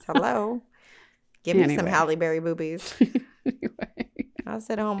boobies. Hello. Give me some Halle Berry boobies. I'll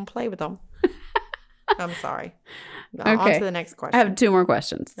sit home and play with them. I'm sorry. Okay. On to the next question. I have 2 more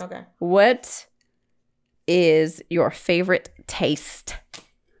questions. Okay. What is your favorite taste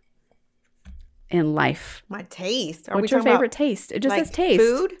in life? My taste? What's your favorite taste? It just says taste.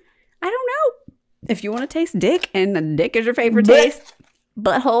 Food? I don't know. If you want to taste dick and the dick is your favorite taste,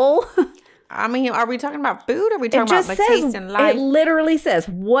 butthole. I mean, are we talking about food or are we talking about taste in life? It literally says,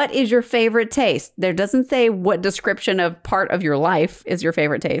 what is your favorite taste? There doesn't say what description of part of your life is your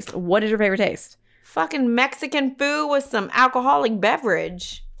favorite taste. What is your favorite taste? Fucking Mexican food with some alcoholic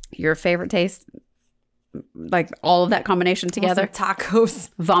beverage. Your favorite taste? Like all of that combination together? Tacos.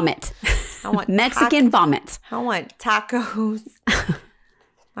 Vomit. I want Mexican vomit. I want tacos.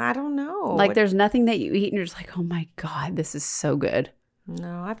 I don't know. Like there's nothing that you eat and you're just like, oh my God, this is so good.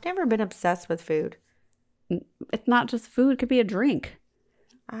 No, I've never been obsessed with food. It's not just food. It could be a drink.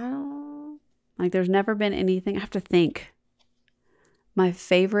 I don't. Like there's never been anything. I have to think. My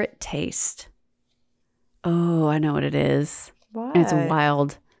favorite taste. Oh, I know what it is. What? And it's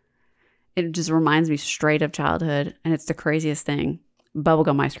wild. It just reminds me straight of childhood. And it's the craziest thing.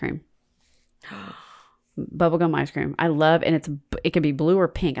 Bubblegum ice cream. Bubblegum ice cream. I love, and it can be blue or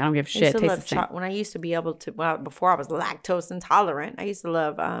pink. I don't give a shit. It tastes the same. When I used to be able to, before I was lactose intolerant, I used to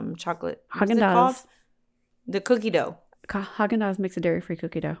love chocolate. What's it Haagen-Dazs. called? The cookie dough. Haagen-Dazs makes a dairy-free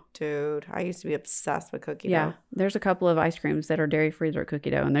cookie dough. Dude, I used to be obsessed with cookie dough. Yeah, there's a couple of ice creams that are dairy-free or cookie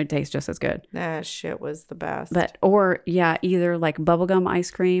dough, and they taste just as good. That shit was the best. Either like bubblegum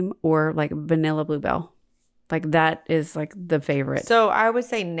ice cream or like vanilla bluebell. Like that is like the favorite. So I would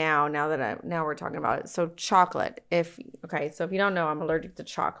say now we're talking about it. So chocolate. So if you don't know, I'm allergic to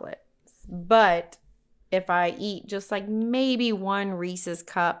chocolate. But if I eat just like maybe one Reese's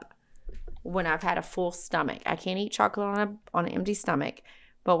cup when I've had a full stomach, I can't eat chocolate on an empty stomach.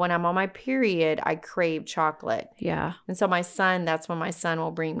 But when I'm on my period, I crave chocolate. Yeah. And so that's when my son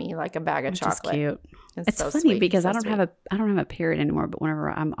will bring me like a bag of chocolate. Which is cute. It's so funny sweet. because I don't have a period anymore, but whenever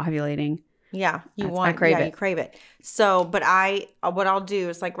I'm ovulating, yeah, I crave it. You crave it. So, but what I'll do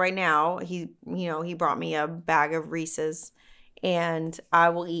is like right now, he brought me a bag of Reese's, and I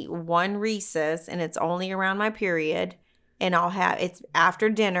will eat one Reese's, and it's only around my period, and it's after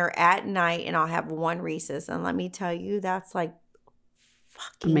dinner at night, and I'll have one Reese's, and let me tell you, that's like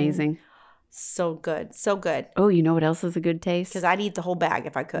fucking amazing. So good, so good. Oh, you know what else is a good taste? Because I'd eat the whole bag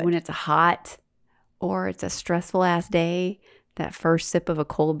if I could. When it's hot or it's a stressful ass day. That first sip of a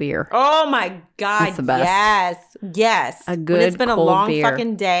cold beer. Oh my God. That's the best. Yes. A good when it's been a cold long beer.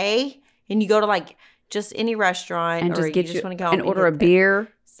 fucking day and you go to like just any restaurant and or just you just want to go and order a beer.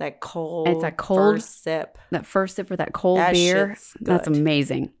 It's that cold. It's a cold first sip. That first sip of that cold beer. Shit's good. That's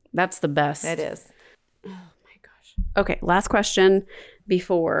amazing. That's the best. It is. Oh my gosh. Okay, last question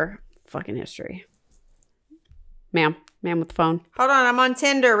before fucking history. Ma'am with the phone. Hold on, I'm on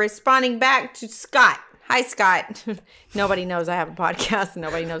Tinder responding back to Scott. Hi, Scott. Nobody knows I have a podcast and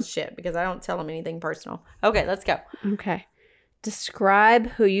nobody knows shit because I don't tell them anything personal. Okay, let's go. Okay.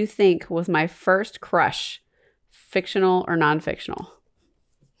 Describe who you think was my first crush, fictional or non-fictional.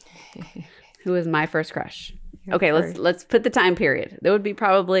 Who was my first crush? Okay, let's put the time period. That would be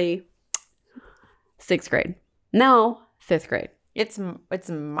probably 6th grade. No, 5th grade. It's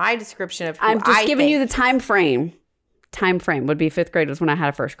my description of who I'm just giving think. you the time frame. Time frame would be 5th grade was when I had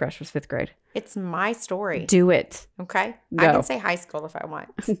a first crush was 5th grade. It's my story. Do it. Okay. Go. I can say high school if I want.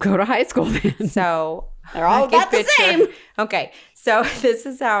 Go to high school then. So they're all about the same. Okay. So this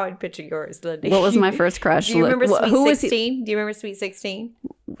is how I'd picture yours, Lindy. What was my first crush? Do you remember Sweet 16? Do you remember Sweet 16?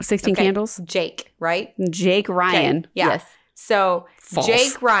 16 Candles? Jake, right? Jake Ryan. Okay. Yeah. Yes. So False.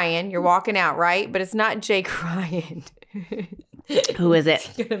 Jake Ryan, you're walking out, right? But it's not Jake Ryan. Who is it?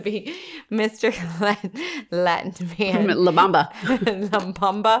 It's going to be Mr. Latin man. La Bamba.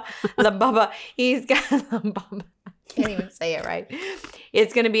 La Bamba. He's got La Bamba. I can't even say it right.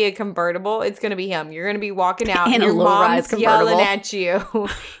 It's going to be a convertible. It's going to be him. You're going to be walking out and your mom's yelling at you.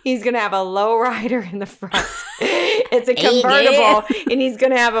 He's going to have a low rider in the front. It's a convertible and he's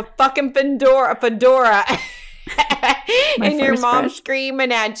going to have a fucking fedora. And your mom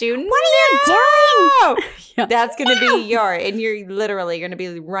screaming at you, what are you doing? Yeah. That's going to be and you're literally going to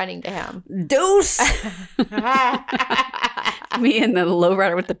be running to him. Deuce. Me and the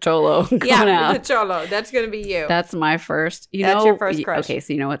lowrider with the cholo. Yeah, with the cholo. That's going to be you. That's my first. That's your first crush. Okay,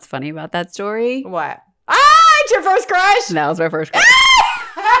 so you know what's funny about that story? What? It's your first crush? That was my first crush.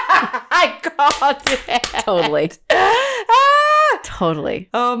 I called it. Totally. Totally.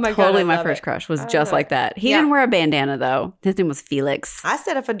 Oh my God. Totally my first crush was just like that. He didn't wear a bandana though. His name was Felix. I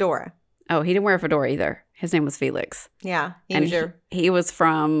said a fedora. Oh, he didn't wear a fedora either. His name was Felix. Yeah. He was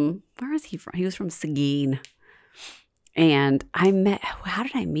from, where is he from? He was from Seguin. And how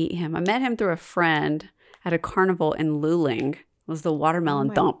did I meet him? I met him through a friend at a carnival in Luling. It was the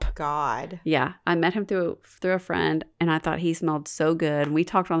watermelon thump. God. Yeah. I met him through a friend and I thought he smelled so good. We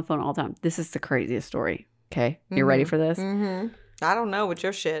talked on the phone all the time. This is the craziest story. Okay. You ready for this? Mm-hmm. I don't know what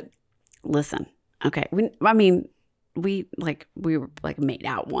your shit. Listen. Okay. We were like made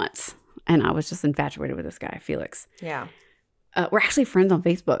out once. And I was just infatuated with this guy, Felix. Yeah. We're actually friends on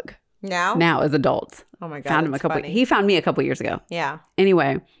Facebook. Now as adults. Oh my God. Found him he found me a couple years ago. Yeah.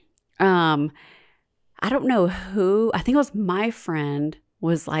 Anyway, I don't know who, I think it was my friend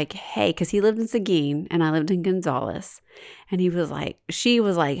was like, hey, because he lived in Seguin and I lived in Gonzales. And she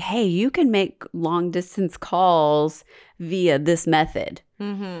was like, hey, you can make long distance calls via this method.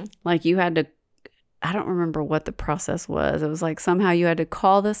 Mm-hmm. Like you had to, I don't remember what the process was. It was like somehow you had to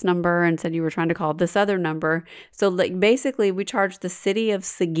call this number and said you were trying to call this other number. So like basically we charged the city of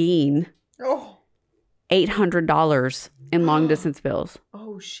Seguin $800 in long distance bills.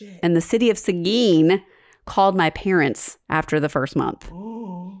 Oh, shit. And the city of Seguin called my parents after the first month.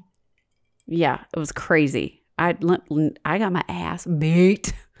 Oh. Yeah, it was crazy. I got my ass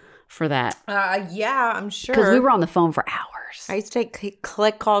beat for that. Yeah, I'm sure. Because we were on the phone for hours. I used to take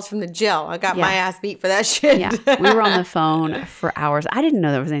collect calls from the jail. I got my ass beat for that shit. Yeah, we were on the phone for hours. I didn't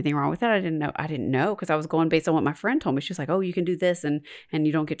know there was anything wrong with that. I didn't know because I was going based on what my friend told me. She was like, "Oh, you can do this, and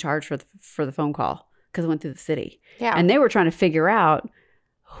you don't get charged for the phone call because it went through the city." Yeah, and they were trying to figure out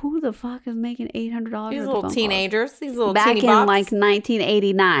who the fuck is making $800. These little teenagers, these little back teeny in bops. like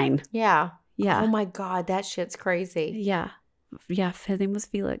 1989. Yeah. Yeah. Oh my God, that shit's crazy. Yeah. Yeah. His name was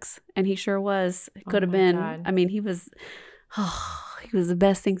Felix, and he sure was. It could have my been. God. I mean, he was. Oh, he was the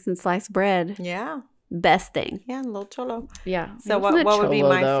best thing since sliced bread. Yeah. Best thing. Yeah, little cholo. Yeah. So what would be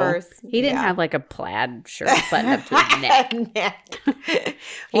my first? He didn't have like a plaid shirt buttoned up to his neck.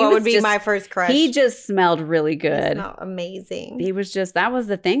 What would be my first crush? He just smelled really good. He smelled amazing. He was just, that was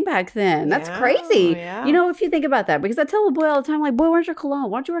the thing back then. That's Yeah, crazy. yeah. You know, if you think about that, because I tell a boy all the time, like, boy, where's your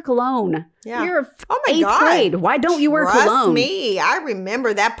cologne? Why don't you wear cologne? Yeah. You're Oh my 8th God. grade. Why don't you wear Trust cologne? me. I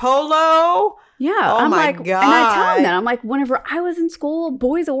remember that polo. Yeah. Oh I'm my like, God. and I tell him that. I'm like, whenever I was in school,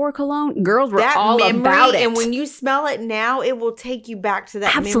 boys that wore cologne, girls were That all memory, about it. and when you smell it now, it will take you back to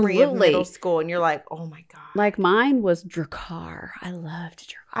that memory of Absolutely. middle school, and you're like, oh my God. Like mine was Drakkar. I loved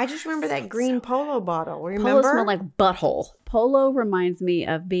Drakkar. I just remember that green polo bottle. Remember? Polo smelled like butthole. Polo reminds me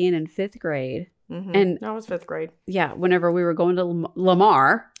of being in 5th grade. Mhm. And I was 5th grade. yeah, whenever we were going to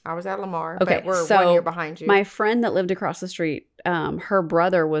Lamar, I was at Lamar. Okay, But we're so 1 year behind you. my friend that lived across the street, her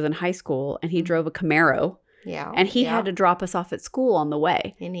brother was in high school and he drove a Camaro yeah. and he yeah. had to drop us off at school on the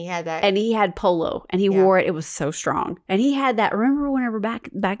way. And he had that. And he had polo and he Yeah. wore it. It was so strong. And he had that. Remember whenever back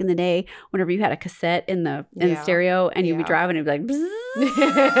in the day, whenever you had a cassette in the Yeah. stereo and you'd be Yeah. driving, it'd be like,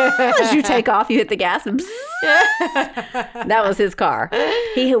 bzzz. As you take off, you hit the gas and bzzz. That was his car.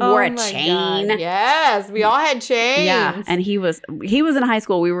 He wore a Oh my chain. God. Yes, we all had chains. Yeah, and he was in high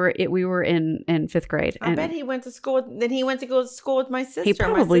school. We were in 5th grade. I And bet he went to school. Then he went to go to school with my sister. He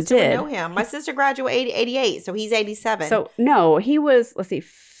probably my sister would did. know him. My sister graduated 88, so he's 87. So no, he was. Let's see,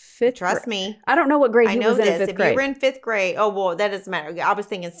 5th. trust me, I don't know what grade I he know was in this. 5th If grade. you were in 5th grade, oh well, that doesn't matter. I was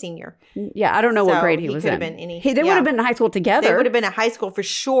thinking senior. Yeah, I don't know what So grade he he was could in. have been any- They would yeah. have been in high school together. They would have been in high school for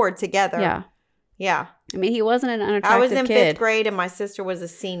sure together. Yeah, Yeah. I mean, he wasn't an unattractive I was in kid. 5th grade and my sister was a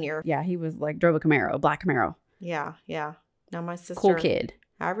senior. Yeah, he was like drove a Camaro, a black Camaro. Yeah. Yeah. Now my sister. Cool kid.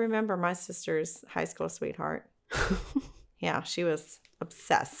 I remember my sister's high school sweetheart. Yeah. She was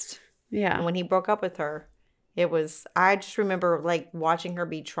obsessed. Yeah. And when he broke up with her, I just remember like watching her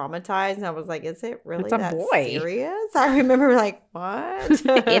be traumatized. And I was like, is it really It's a that boy. serious? I remember like, what?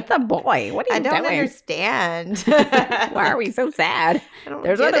 It's a boy. What are I you don't doing? understand. Why are we so sad? I don't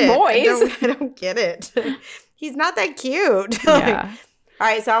There's get other it. boys. I don't get it. He's not that cute. Like, Yeah. all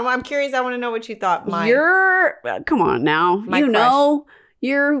right. So I'm curious. I want to know what you thought. Come on now. My You crush. know,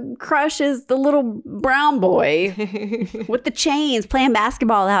 your crush is the little brown boy with the chains playing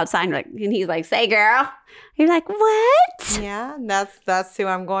basketball outside. And he's like, say, girl. You're like, what? Yeah, that's who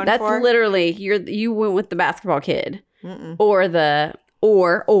I'm going That's for. literally, you went with the basketball kid. Mm-mm.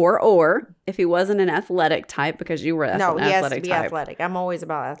 Or if he wasn't an athletic type because you were an No, he has to athletic be type. athletic. I'm always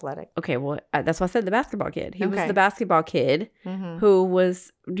about athletic. Okay, well, that's why I said the basketball kid. He was Okay. the basketball kid Mm-hmm. who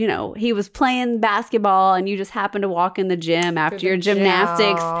was, he was playing basketball and you just happened to walk in the gym after your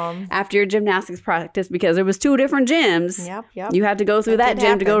gymnastics, practice because there was 2 different gyms. Yep. You had to go through That that did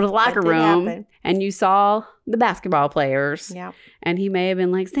gym to go to the happen. locker That did room happen. and you saw the basketball players. Yep. And he may have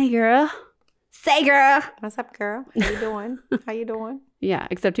been like, say, girl. Say, girl. What's up, girl? How you doing? How you doing? Yeah,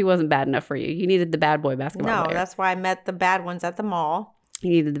 except he wasn't bad enough for you. You needed the bad boy basketball No, player. that's why I met the bad ones at the mall. You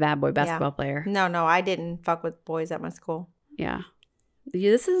needed the bad boy basketball player. No, I didn't fuck with boys at my school. Yeah.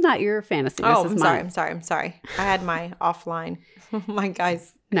 This is not your fantasy. This Oh, is I'm mine. sorry. I'm sorry. I had my offline. My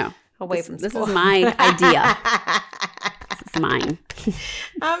guys No. away from This school. is my idea. This is mine.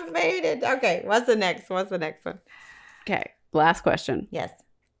 I'm faded. Okay, what's the next one? Okay. Last question. Yes.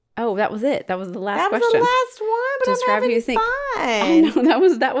 Oh, that was it. That was the last That was question. the last one, but Describe I'm having who you think- fun. Oh,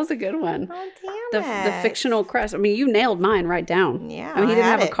 no, that was a good one. Oh, The damn it. fictional crush. I mean, you nailed mine right down. Yeah. I mean, he didn't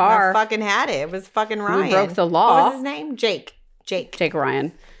had have a it. car. I fucking had it. It was fucking Ryan. Who broke the What law. was his name? Jake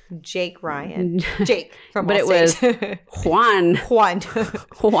Ryan. Jake Ryan. Jake from But it Allstate. was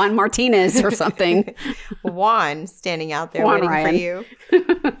Juan Martinez or something. Juan standing out there Juan waiting Ryan. for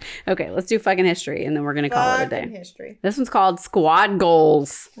you. Okay, let's do fucking history and then we're going to call it a day. History. This one's called Squad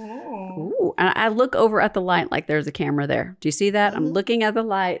Goals. Oh. Ooh, and I look over at the light like there's a camera there. Do you see that? Mm-hmm. I'm looking at the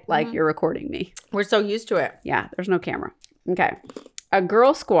light like you're recording me. We're so used to it. Yeah, there's no camera. Okay. A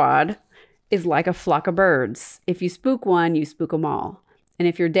girl squad is like a flock of birds. If you spook one, you spook them all. And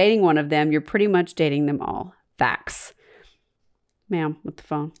if you're dating one of them, you're pretty much dating them all. Facts. Ma'am, with the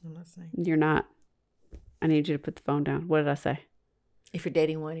phone. I'm listening. You're not. I need you to put the phone down. What did I say? If you're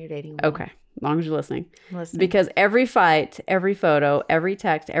dating one, you're dating one. Okay. As long as you're listening. I'm listening. Because every fight, every photo, every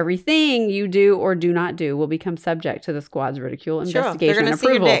text, everything you do or do not do will become subject to the squad's ridicule, investigation, and approval. They're going to see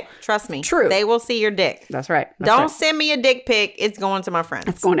your dick. Trust me. True. They will see your dick. That's right. Don't send me a dick pic. It's going to my friends.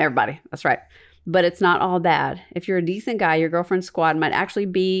 It's going to everybody. That's right. But it's not all bad. If you're a decent guy, your girlfriend's squad might actually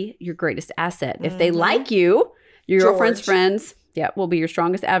be your greatest asset. If they like you, your girlfriend's friends, will be your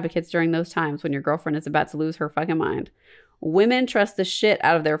strongest advocates during those times when your girlfriend is about to lose her fucking mind. Women trust the shit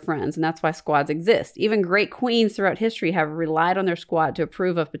out of their friends, and that's why squads exist. Even great queens throughout history have relied on their squad to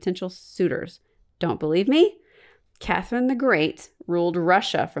approve of potential suitors. Don't believe me? Catherine the Great ruled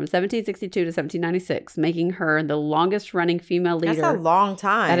Russia from 1762 to 1796, making her the longest-running female leader. That's a long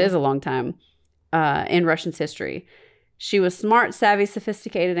time. That is a long time in Russian's history. She was smart, savvy,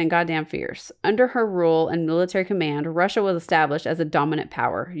 sophisticated, and goddamn fierce. Under her rule and military command, Russia was established as a dominant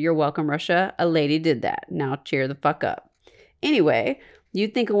power. You're welcome, Russia. A lady did that. Now cheer the fuck up. Anyway,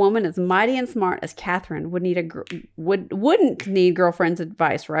 you'd think a woman as mighty and smart as Catherine wouldn't need girlfriend's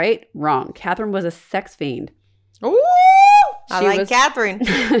advice, right? Wrong. Catherine was a sex fiend. Ooh, I like Catherine.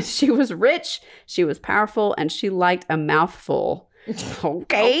 She was rich, she was powerful, and she liked a mouthful.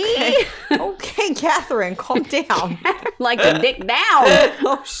 Okay, Catherine, calm down. Like the dick down.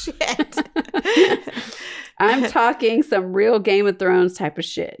 Oh, shit. I'm talking some real Game of Thrones type of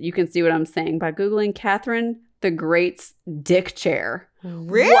shit. You can see what I'm saying by Googling Catherine the Great's dick chair.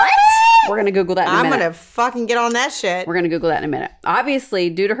 Really? What? We're going to Google that in a minute. I'm going to fucking get on that shit. We're going to Google that in a minute. Obviously,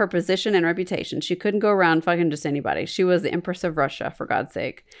 due to her position and reputation, she couldn't go around fucking just anybody. She was the Empress of Russia, for God's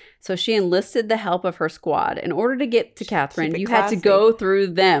sake. So she enlisted the help of her squad. In order to get to Catherine, you had to go through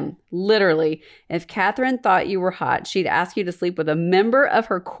them. Literally. If Catherine thought you were hot, she'd ask you to sleep with a member of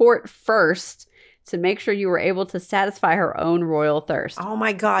her court first to make sure you were able to satisfy her own royal thirst. Oh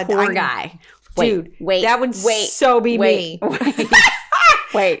my God. Poor guy. Dude, that would so be me.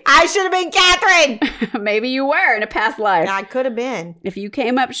 Wait. I should have been Catherine. Maybe you were in a past life. I could have been. If you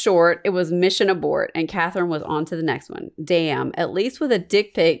came up short, it was mission abort, and Catherine was on to the next one. Damn. At least with a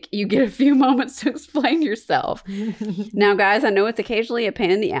dick pic, you get a few moments to explain yourself. Now, guys, I know it's occasionally a pain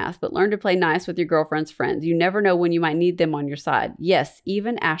in the ass, but learn to play nice with your girlfriend's friends. You never know when you might need them on your side. Yes,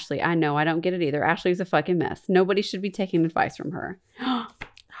 even Ashley. I know. I don't get it either. Ashley's a fucking mess. Nobody should be taking advice from her.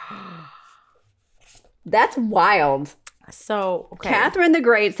 That's wild. So, okay. Catherine the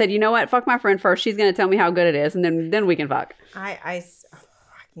Great said, you know what? Fuck my friend first. She's going to tell me how good it is, and then we can fuck. I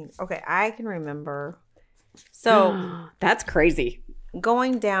can remember. So. That's crazy.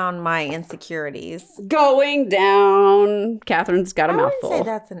 Going down my insecurities. Going down. Catherine's got a mouthful. I wouldn't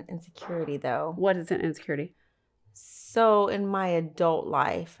say that's an insecurity, though. What is an insecurity? So, in my adult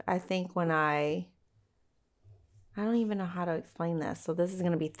life, I think when I don't even know how to explain this. So this is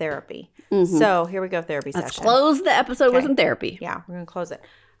going to be therapy. Mm-hmm. So here we go, therapy session. Let's close the episode with some therapy. Yeah, we're going to close it.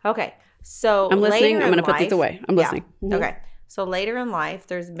 Okay. So I'm listening. I'm going to put these away. I'm listening. Mm-hmm. Okay. So later in life,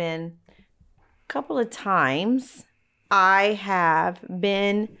 there's been a couple of times I have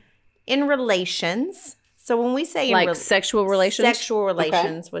been in relations. So when we say sexual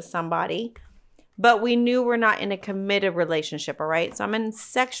relations? With somebody, but we knew we're not in a committed relationship, all right? So I'm in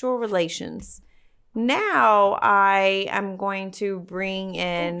sexual relations. Now I am going to bring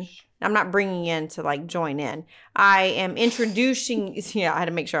in, I'm not bringing in to like join in. I am introducing, I had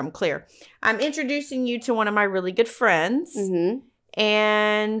to make sure I'm clear. I'm introducing you to one of my really good friends. Mm-hmm.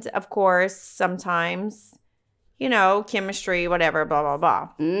 And of course, sometimes, chemistry, whatever, blah, blah,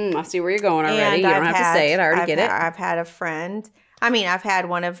 blah. I see where you're going already. You don't have to say it. I already get it. I've had a friend. I've had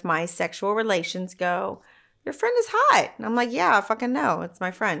one of my sexual relations go, your friend is hot. And I'm like, yeah, I fucking know. It's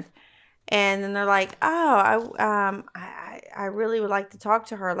my friend. And then they're like, oh, I really would like to talk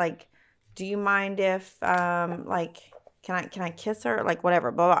to her. Like, do you mind if, can I kiss her? Like,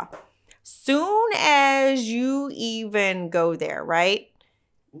 whatever, blah, blah. Soon as you even go there, right?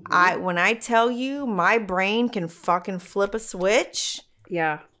 Mm-hmm. When I tell you my brain can fucking flip a switch.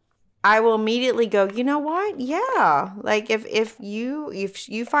 Yeah. I will immediately go, you know what? Yeah. Like, if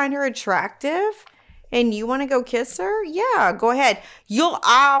you find her attractive and you want to go kiss her, yeah, go ahead.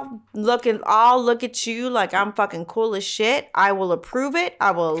 I'll look at you like I'm fucking cool as shit. I will approve it.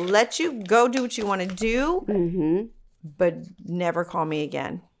 I will let you go do what you want to do, mm-hmm. but never call me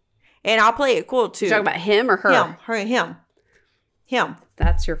again. And I'll play it cool too. You're talking about him or her? Him.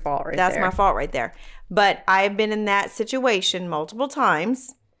 That's your fault right there. That's my fault right there. But I've been in that situation multiple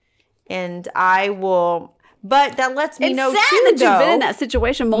times, and I will. But that lets me know sad too, that you've been though, in that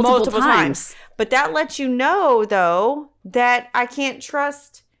situation multiple times. But that lets you know, though, that I can't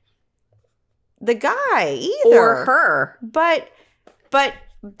trust the guy either. Or her. But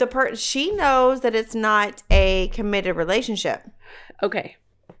she knows that it's not a committed relationship. Okay.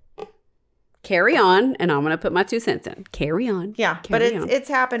 Carry on, and I'm going to put my 2 cents in. Carry on. Yeah, but it's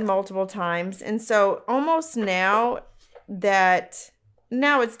happened multiple times. And so almost now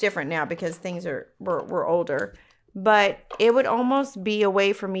it's different now because things we're older. But it would almost be a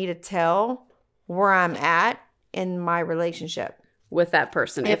way for me to tell where I'm at in my relationship. With that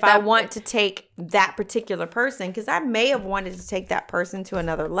person. If I want to take that particular person, because I may have wanted to take that person to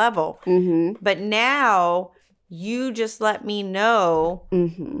another level. Mm-hmm. But now you just let me know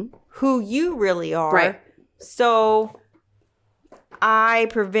who you really are. Right. So I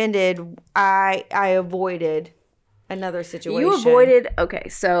avoided another situation. You avoided,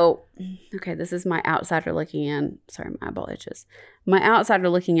 this is my outsider looking in. Sorry, my eyeball itches. My outsider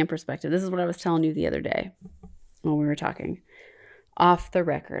looking in perspective. This is what I was telling you the other day when we were talking. Off the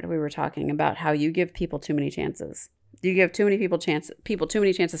record, we were talking about how you give people too many chances. You give too many people too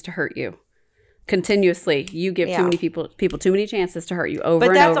many chances to hurt you. Continuously, you give too many people too many chances to hurt you over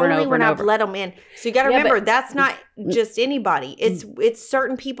and over and over. But that's only when I've let them in. So you got to remember, that's not just anybody. It's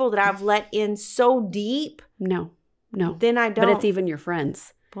certain people that I've let in so deep. No. Then I don't. But it's even your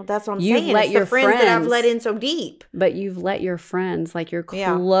friends. Well, that's what I'm You've saying. let It's your the friends that I've let in so deep. But you've let your friends, like your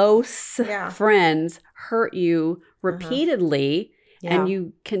close friends, hurt you repeatedly, and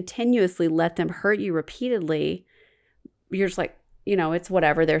you continuously let them hurt you repeatedly. You're just like, it's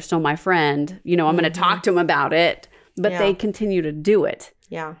whatever. They're still my friend. I'm going to talk to them about it. But they continue to do it.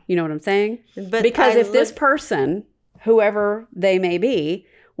 Yeah. You know what I'm saying? But because if this person, whoever they may be,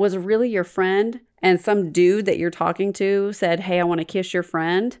 was really your friend, and some dude that you're talking to said, hey, I want to kiss your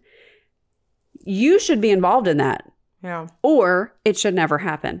friend, you should be involved in that. Yeah. Or it should never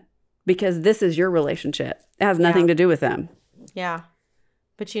happen because this is your relationship. It has nothing to do with them. Yeah.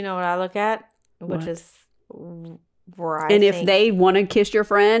 But you know what I look at? Which is where I think. If they want to kiss your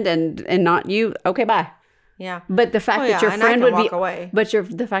friend and not you, okay, bye. Yeah. But the fact that your friend would be away. But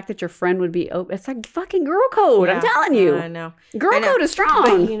the fact that your friend would be open, it's like fucking girl code. I'm telling you. I know. Girl code is strong.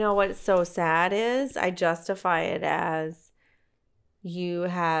 But you know what's so sad is I justify it as you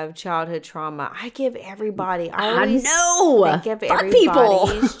have childhood trauma. I give everybody. I know. Think of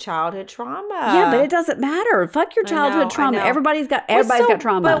everybody's childhood trauma. Yeah, but it doesn't matter. Fuck your childhood trauma. Everybody's got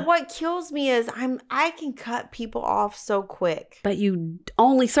trauma. But what kills me is I can cut people off so quick. But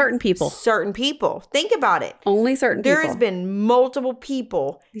only certain people. Certain people. Think about it. Only certain people. There has been multiple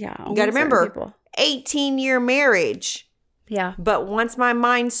people. Yeah. You got to remember, 18-year marriage. Yeah. But once my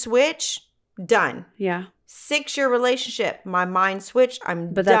mind switched, done. Yeah. 6-year relationship, my mind switched. I'm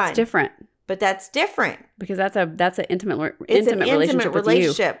done. But that's different. But that's different because that's an intimate relationship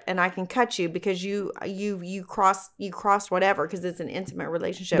with you. And I can cut you because you cross whatever because it's an intimate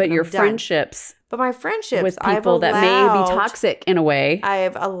relationship. But your friendships, my friendships with people that may be toxic in a way, I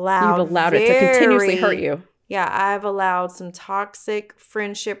have allowed. You've allowed it to continuously hurt you. Yeah, I've allowed some toxic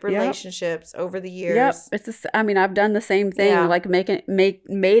friendship relationships over the years. Yep, I've done the same thing, like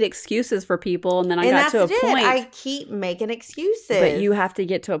made excuses for people, and then I got to a point. I keep making excuses, but you have to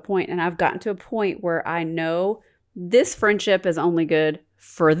get to a point, and I've gotten to a point where I know this friendship is only good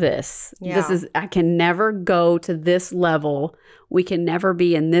for this. Yeah. I can never go to this level. We can never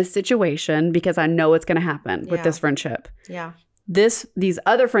be in this situation because I know it's going to happen with this friendship. Yeah. These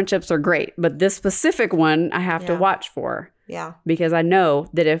other friendships are great, but this specific one I have to watch for. Yeah. Because I know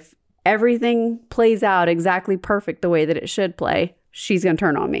that if everything plays out exactly perfect the way that it should play, she's going to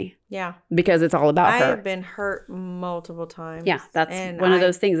turn on me. Yeah. Because it's all about her. I have been hurt multiple times. Yeah. That's one of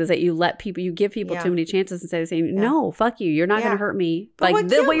those things is that you give people too many chances and say the same, no, fuck you. You're not going to hurt me. But what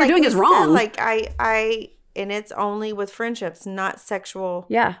you're doing is wrong. And it's only with friendships, not sexual.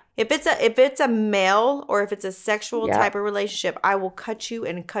 Yeah. If it's a male or if it's a sexual type of relationship, I will cut you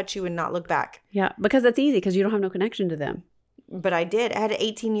and not look back. Yeah, because that's easy because you don't have no connection to them. But I did. I had an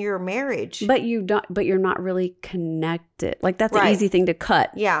 18-year marriage. But you're not really connected. Like that's an easy thing to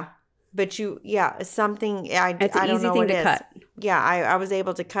cut. Yeah. But something I don't know what it is. Cut. Yeah, I was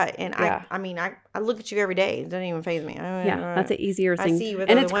able to cut, and I look at you every day. It doesn't even faze me. That's an easier thing. I see you with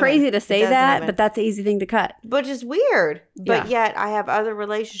and it's crazy to say that, but that's an easy thing to cut. But it's weird. But yet I have other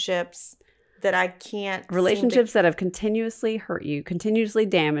relationships that I can't. Relationships that have continuously hurt you, continuously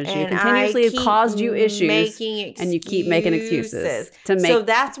damaged you, continuously have caused you issues, and you keep making excuses to make. So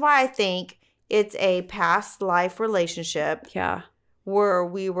that's why I think it's a past life relationship. Yeah. Where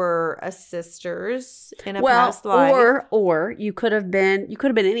we were sisters in a past life. Or you could have been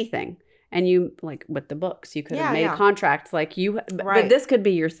anything. And you, like with the books, you could have Yeah, made contracts like Right. but this could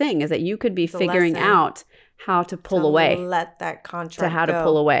be your thing, is that you could be It's a figuring lesson out how to pull to away, let that contract to how go. to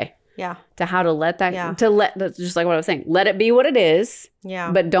pull away, Yeah. to how to let that, Yeah. just like what I was saying, let it be what it is,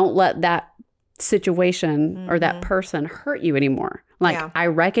 Yeah. but don't let that situation or that person hurt you anymore. Like, Yeah. I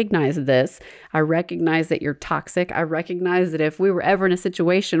recognize this. I recognize that you're toxic. I recognize that if we were ever in a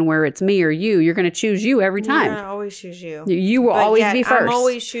situation where it's me or you, you're going to choose you every You're time. gonna always choose you. You will But always yet, be first. I'm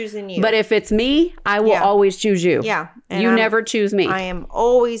always choosing you. But if it's me, I will Yeah. always choose you. yeah. And You I'm- never choose me. I am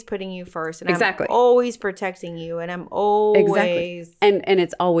always putting you first. And Exactly. I'm always protecting you. And I'm always. Exactly. And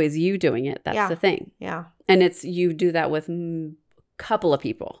it's always you doing it. That's Yeah. the thing. Yeah. And it's you do that with a couple of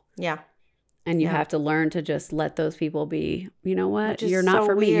people. Yeah. And you Yeah. have to learn to just let those people be, you know what? Which is You're not so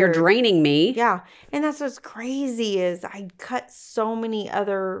for me. You're weird. draining me. Yeah. And that's what's crazy is I cut so many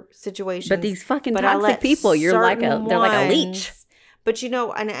other situations. But these fucking but I toxic let people, they're like a leech. ones- But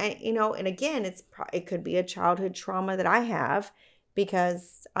and again, it could be a childhood trauma that I have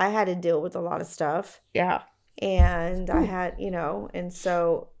because I had to deal with a lot of stuff Yeah. and I had, and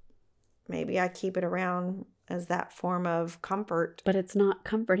so maybe I keep it around as that form of comfort. But it's not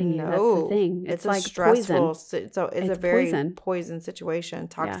comforting you. That's No, the thing. It's a like stressful. poison. So it's a It's very poison. poison situation,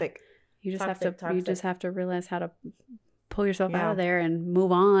 toxic. You just Toxic, have to you toxic. just have to realize how to pull yourself Yeah. out of there and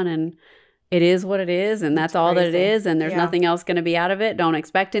move on, and it is what it is, and that's It's all that it crazy. is, and there's Yeah. nothing else going to be out of it. Don't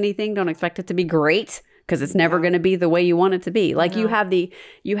expect anything. Don't expect it to be great, because it's never Yeah. going to be the way you want it to be. Like No.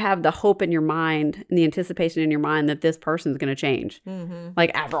 you have the hope in your mind and the anticipation in your mind that this person's going to change. Mm-hmm.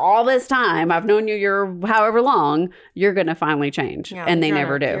 Like, after all this time, I've known you your however long, you're going to finally change. Yeah, And they you're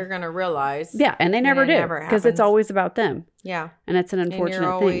never gonna- do. You're gonna realize. Yeah, and they never it do, never because it's happens. always about them. Yeah. And it's an And unfortunate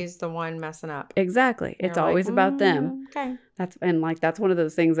you're thing. always the one messing up. Exactly. It's You're like, always about them. Okay. That's one of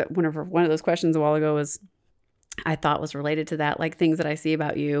those things that whenever one of those questions a while ago was, I thought was related to that. Like, things that I see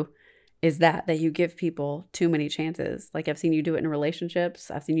about you is that you give people too many chances. Like, I've seen you do it in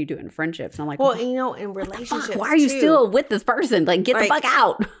relationships. I've seen you do it in friendships. And I'm like, Well, what in the relationships, fuck? Why are you too, still with this person? Like, get the Like- fuck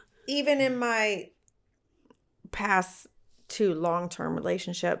out. even in my past 2 long-term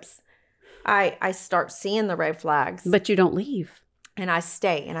relationships, I start seeing the red flags, But you don't leave. and I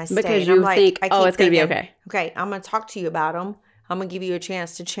stay and Because and you I'm like, think, I oh, keep it's going to be thinking, okay. Okay, I'm going to talk to you about them. I'm going to give you a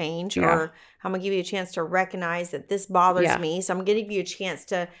chance to change, Yeah. or I'm going to give you a chance to recognize that this bothers Yeah. me. So I'm going to give you a chance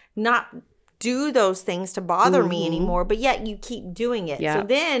to not do those things to bother me Mhm. anymore, but yet you keep doing it. Yeah.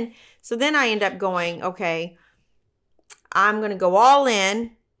 So then I end up going, okay, I'm going to go all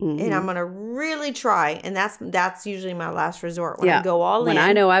in. And I'm Mhm. gonna really try, and that's usually my last resort. When I Yeah. go all When in,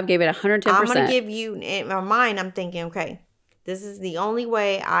 I know I've gave it 110%. I'm gonna give you. In my mind, I'm thinking, okay, this is the only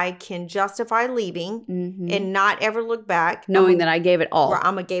way I can justify leaving Mhm. and not ever look back, knowing that I gave it all.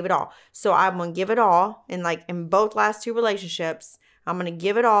 I'm gonna give it all. So I'm gonna give it all, and like in both last 2 relationships, I'm gonna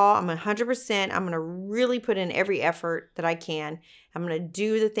give it all. I'm 100%. I'm gonna really put in every effort that I can. I'm gonna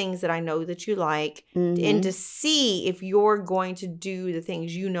do the things that I know that you like, Mhm. and to see if you're going to do the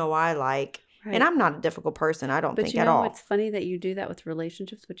things you know I like. Right. And I'm not a difficult person, I don't But think you at know, all. it's funny that you do that with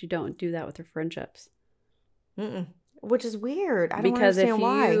relationships, but you don't do that with your friendships. Mm-mm. Which is weird. I don't Because if understand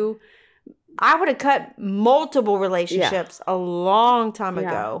why. you I would have cut multiple relationships a long time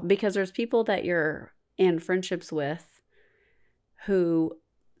ago. because there's people that you're in friendships with who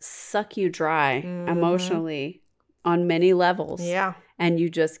suck you dry Mhm. emotionally on many levels. Yeah. And you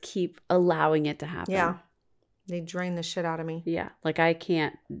just keep allowing it to happen. Yeah. They drain the shit out of me. Yeah. Like, I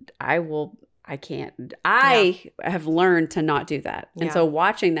can't. I have learned to not do that. And Yeah. so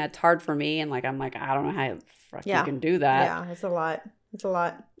watching that's hard for me. And like, I'm like, I don't know how the fuck Yeah. you can do that. Yeah, it's a lot. It's a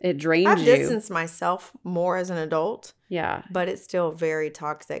lot. It drains I've you. distanced myself more as an adult, Yeah. but it's still very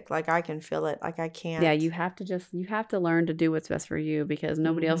toxic. Like I can feel it. Like I can't. Yeah. You have to learn to do what's best for you, because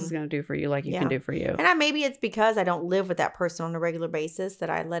nobody else is going to do for you like you Yeah. can do for you. And maybe it's because I don't live with that person on a regular basis that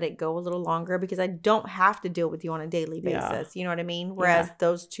I let it go a little longer, because I don't have to deal with you on a daily Yeah. basis. You know what I mean? Whereas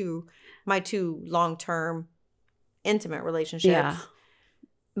Yeah. my 2 long-term intimate relationships. Yeah.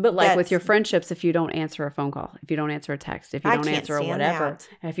 But like with That's- your friendships, if you don't answer a phone call, if you don't answer a text, if you I don't can't answer a stand whatever, that.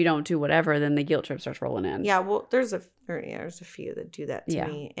 and if you don't do whatever, then the guilt trip starts rolling in. Yeah, well, there's a few that do that to Yeah.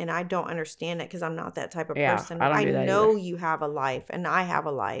 me, and I don't understand it because I'm not that type of Yeah, person. I don't But do that know either. you have a life, and I have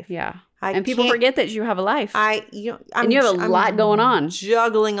a life. Yeah. I And people can't- forget that you have a life. I'm, you have a lot going on.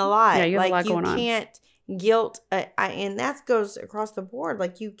 Juggling a lot. Yeah, you have a lot you going on. can't guilt, and that goes across the board.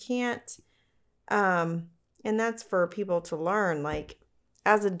 Like you can't, and that's for people to learn. Like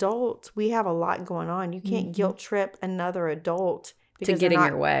as adults, we have a lot going on. You can't Mhm. guilt trip another adult to because get in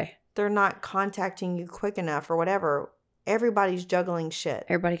your way. they're not contacting you quick enough or whatever. Everybody's juggling shit.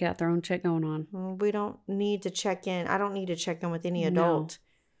 Everybody got their own shit going on. We don't need to check in. I don't need to check in with any No. adult.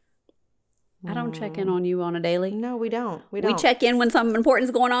 I don't check in on you on a daily. No, we don't. We check in when something important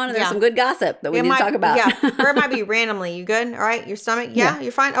is going on and there's some good gossip that we need to talk about. Yeah, or it might be randomly. You good? All right, your stomach? Yeah,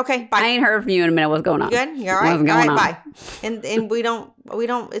 you're fine. Okay, bye. I ain't heard from you in a minute. What's going on? You good? You all right? All right, bye. And we don't.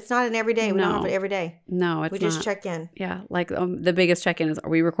 It's not an everyday. We don't have it every day. No, it's not. We just check in. Yeah, like the biggest check in is: are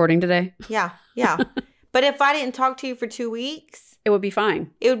we recording today? Yeah. But if I didn't talk to you for 2 weeks, it would be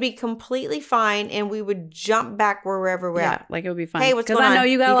fine. It would be completely fine, and we would jump back wherever we're at. Like it would be fine. Hey, what's going on? Because I know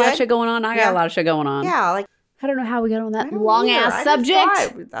you got a lot of shit going on. I got a lot of shit going on. Yeah, like I don't know how we got on that long ass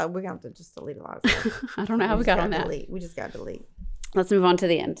subject. We're gonna have to just delete a lot of stuff. I don't know how we got on that. We just got to delete. Let's move on to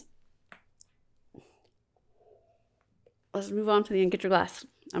the end. Let's move on to the end. Get your glass.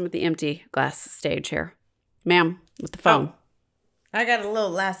 I'm at the empty glass stage here, ma'am, with the phone. Oh, I got a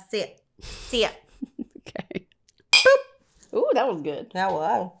little last sip. See ya. Okay. Boop. Ooh, that was good. That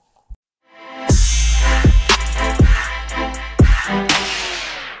was.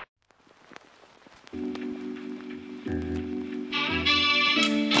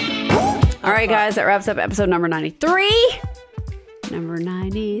 All right, guys, that wraps up episode number 93. Number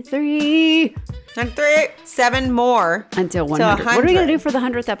 93. 93. 7 more. Until 100. What are we going to do for the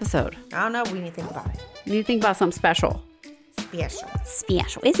 100th episode? I don't know. We need to think about it. We need to think about something special.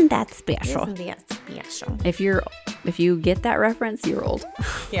 Special. Isn't that special? Isn't that special? If you get that reference, you're old.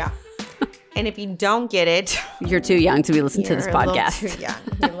 Yeah. And if you don't get it, you're too young to be listening to this podcast.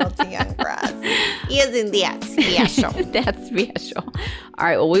 You're a little too young for us. Isn't that special? That's special. All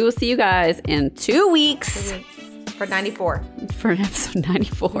right. Well, we will see you guys in 2 weeks. For 94. For episode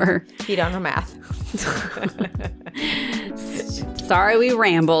 94. If you don't know math. Sorry we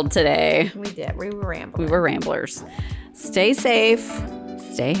rambled today. We did. We were rambling. We were ramblers. Stay safe.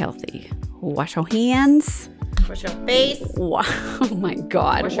 Stay healthy. Wash your hands. Wash your face. Oh my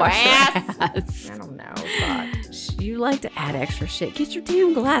God. Wash your ass. I don't know. God. You like to add extra shit. Get your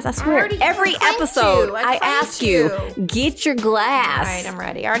damn glass. I swear. Every episode I ask you, get your glass. All right, I'm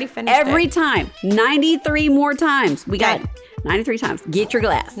ready. I already finished every time. 93 more times. We got 93 times. Get your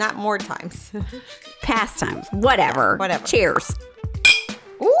glass. Not more times. Past times. Whatever. Whatever. Cheers.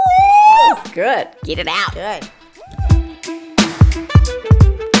 Ooh. Good. Get it out. Good.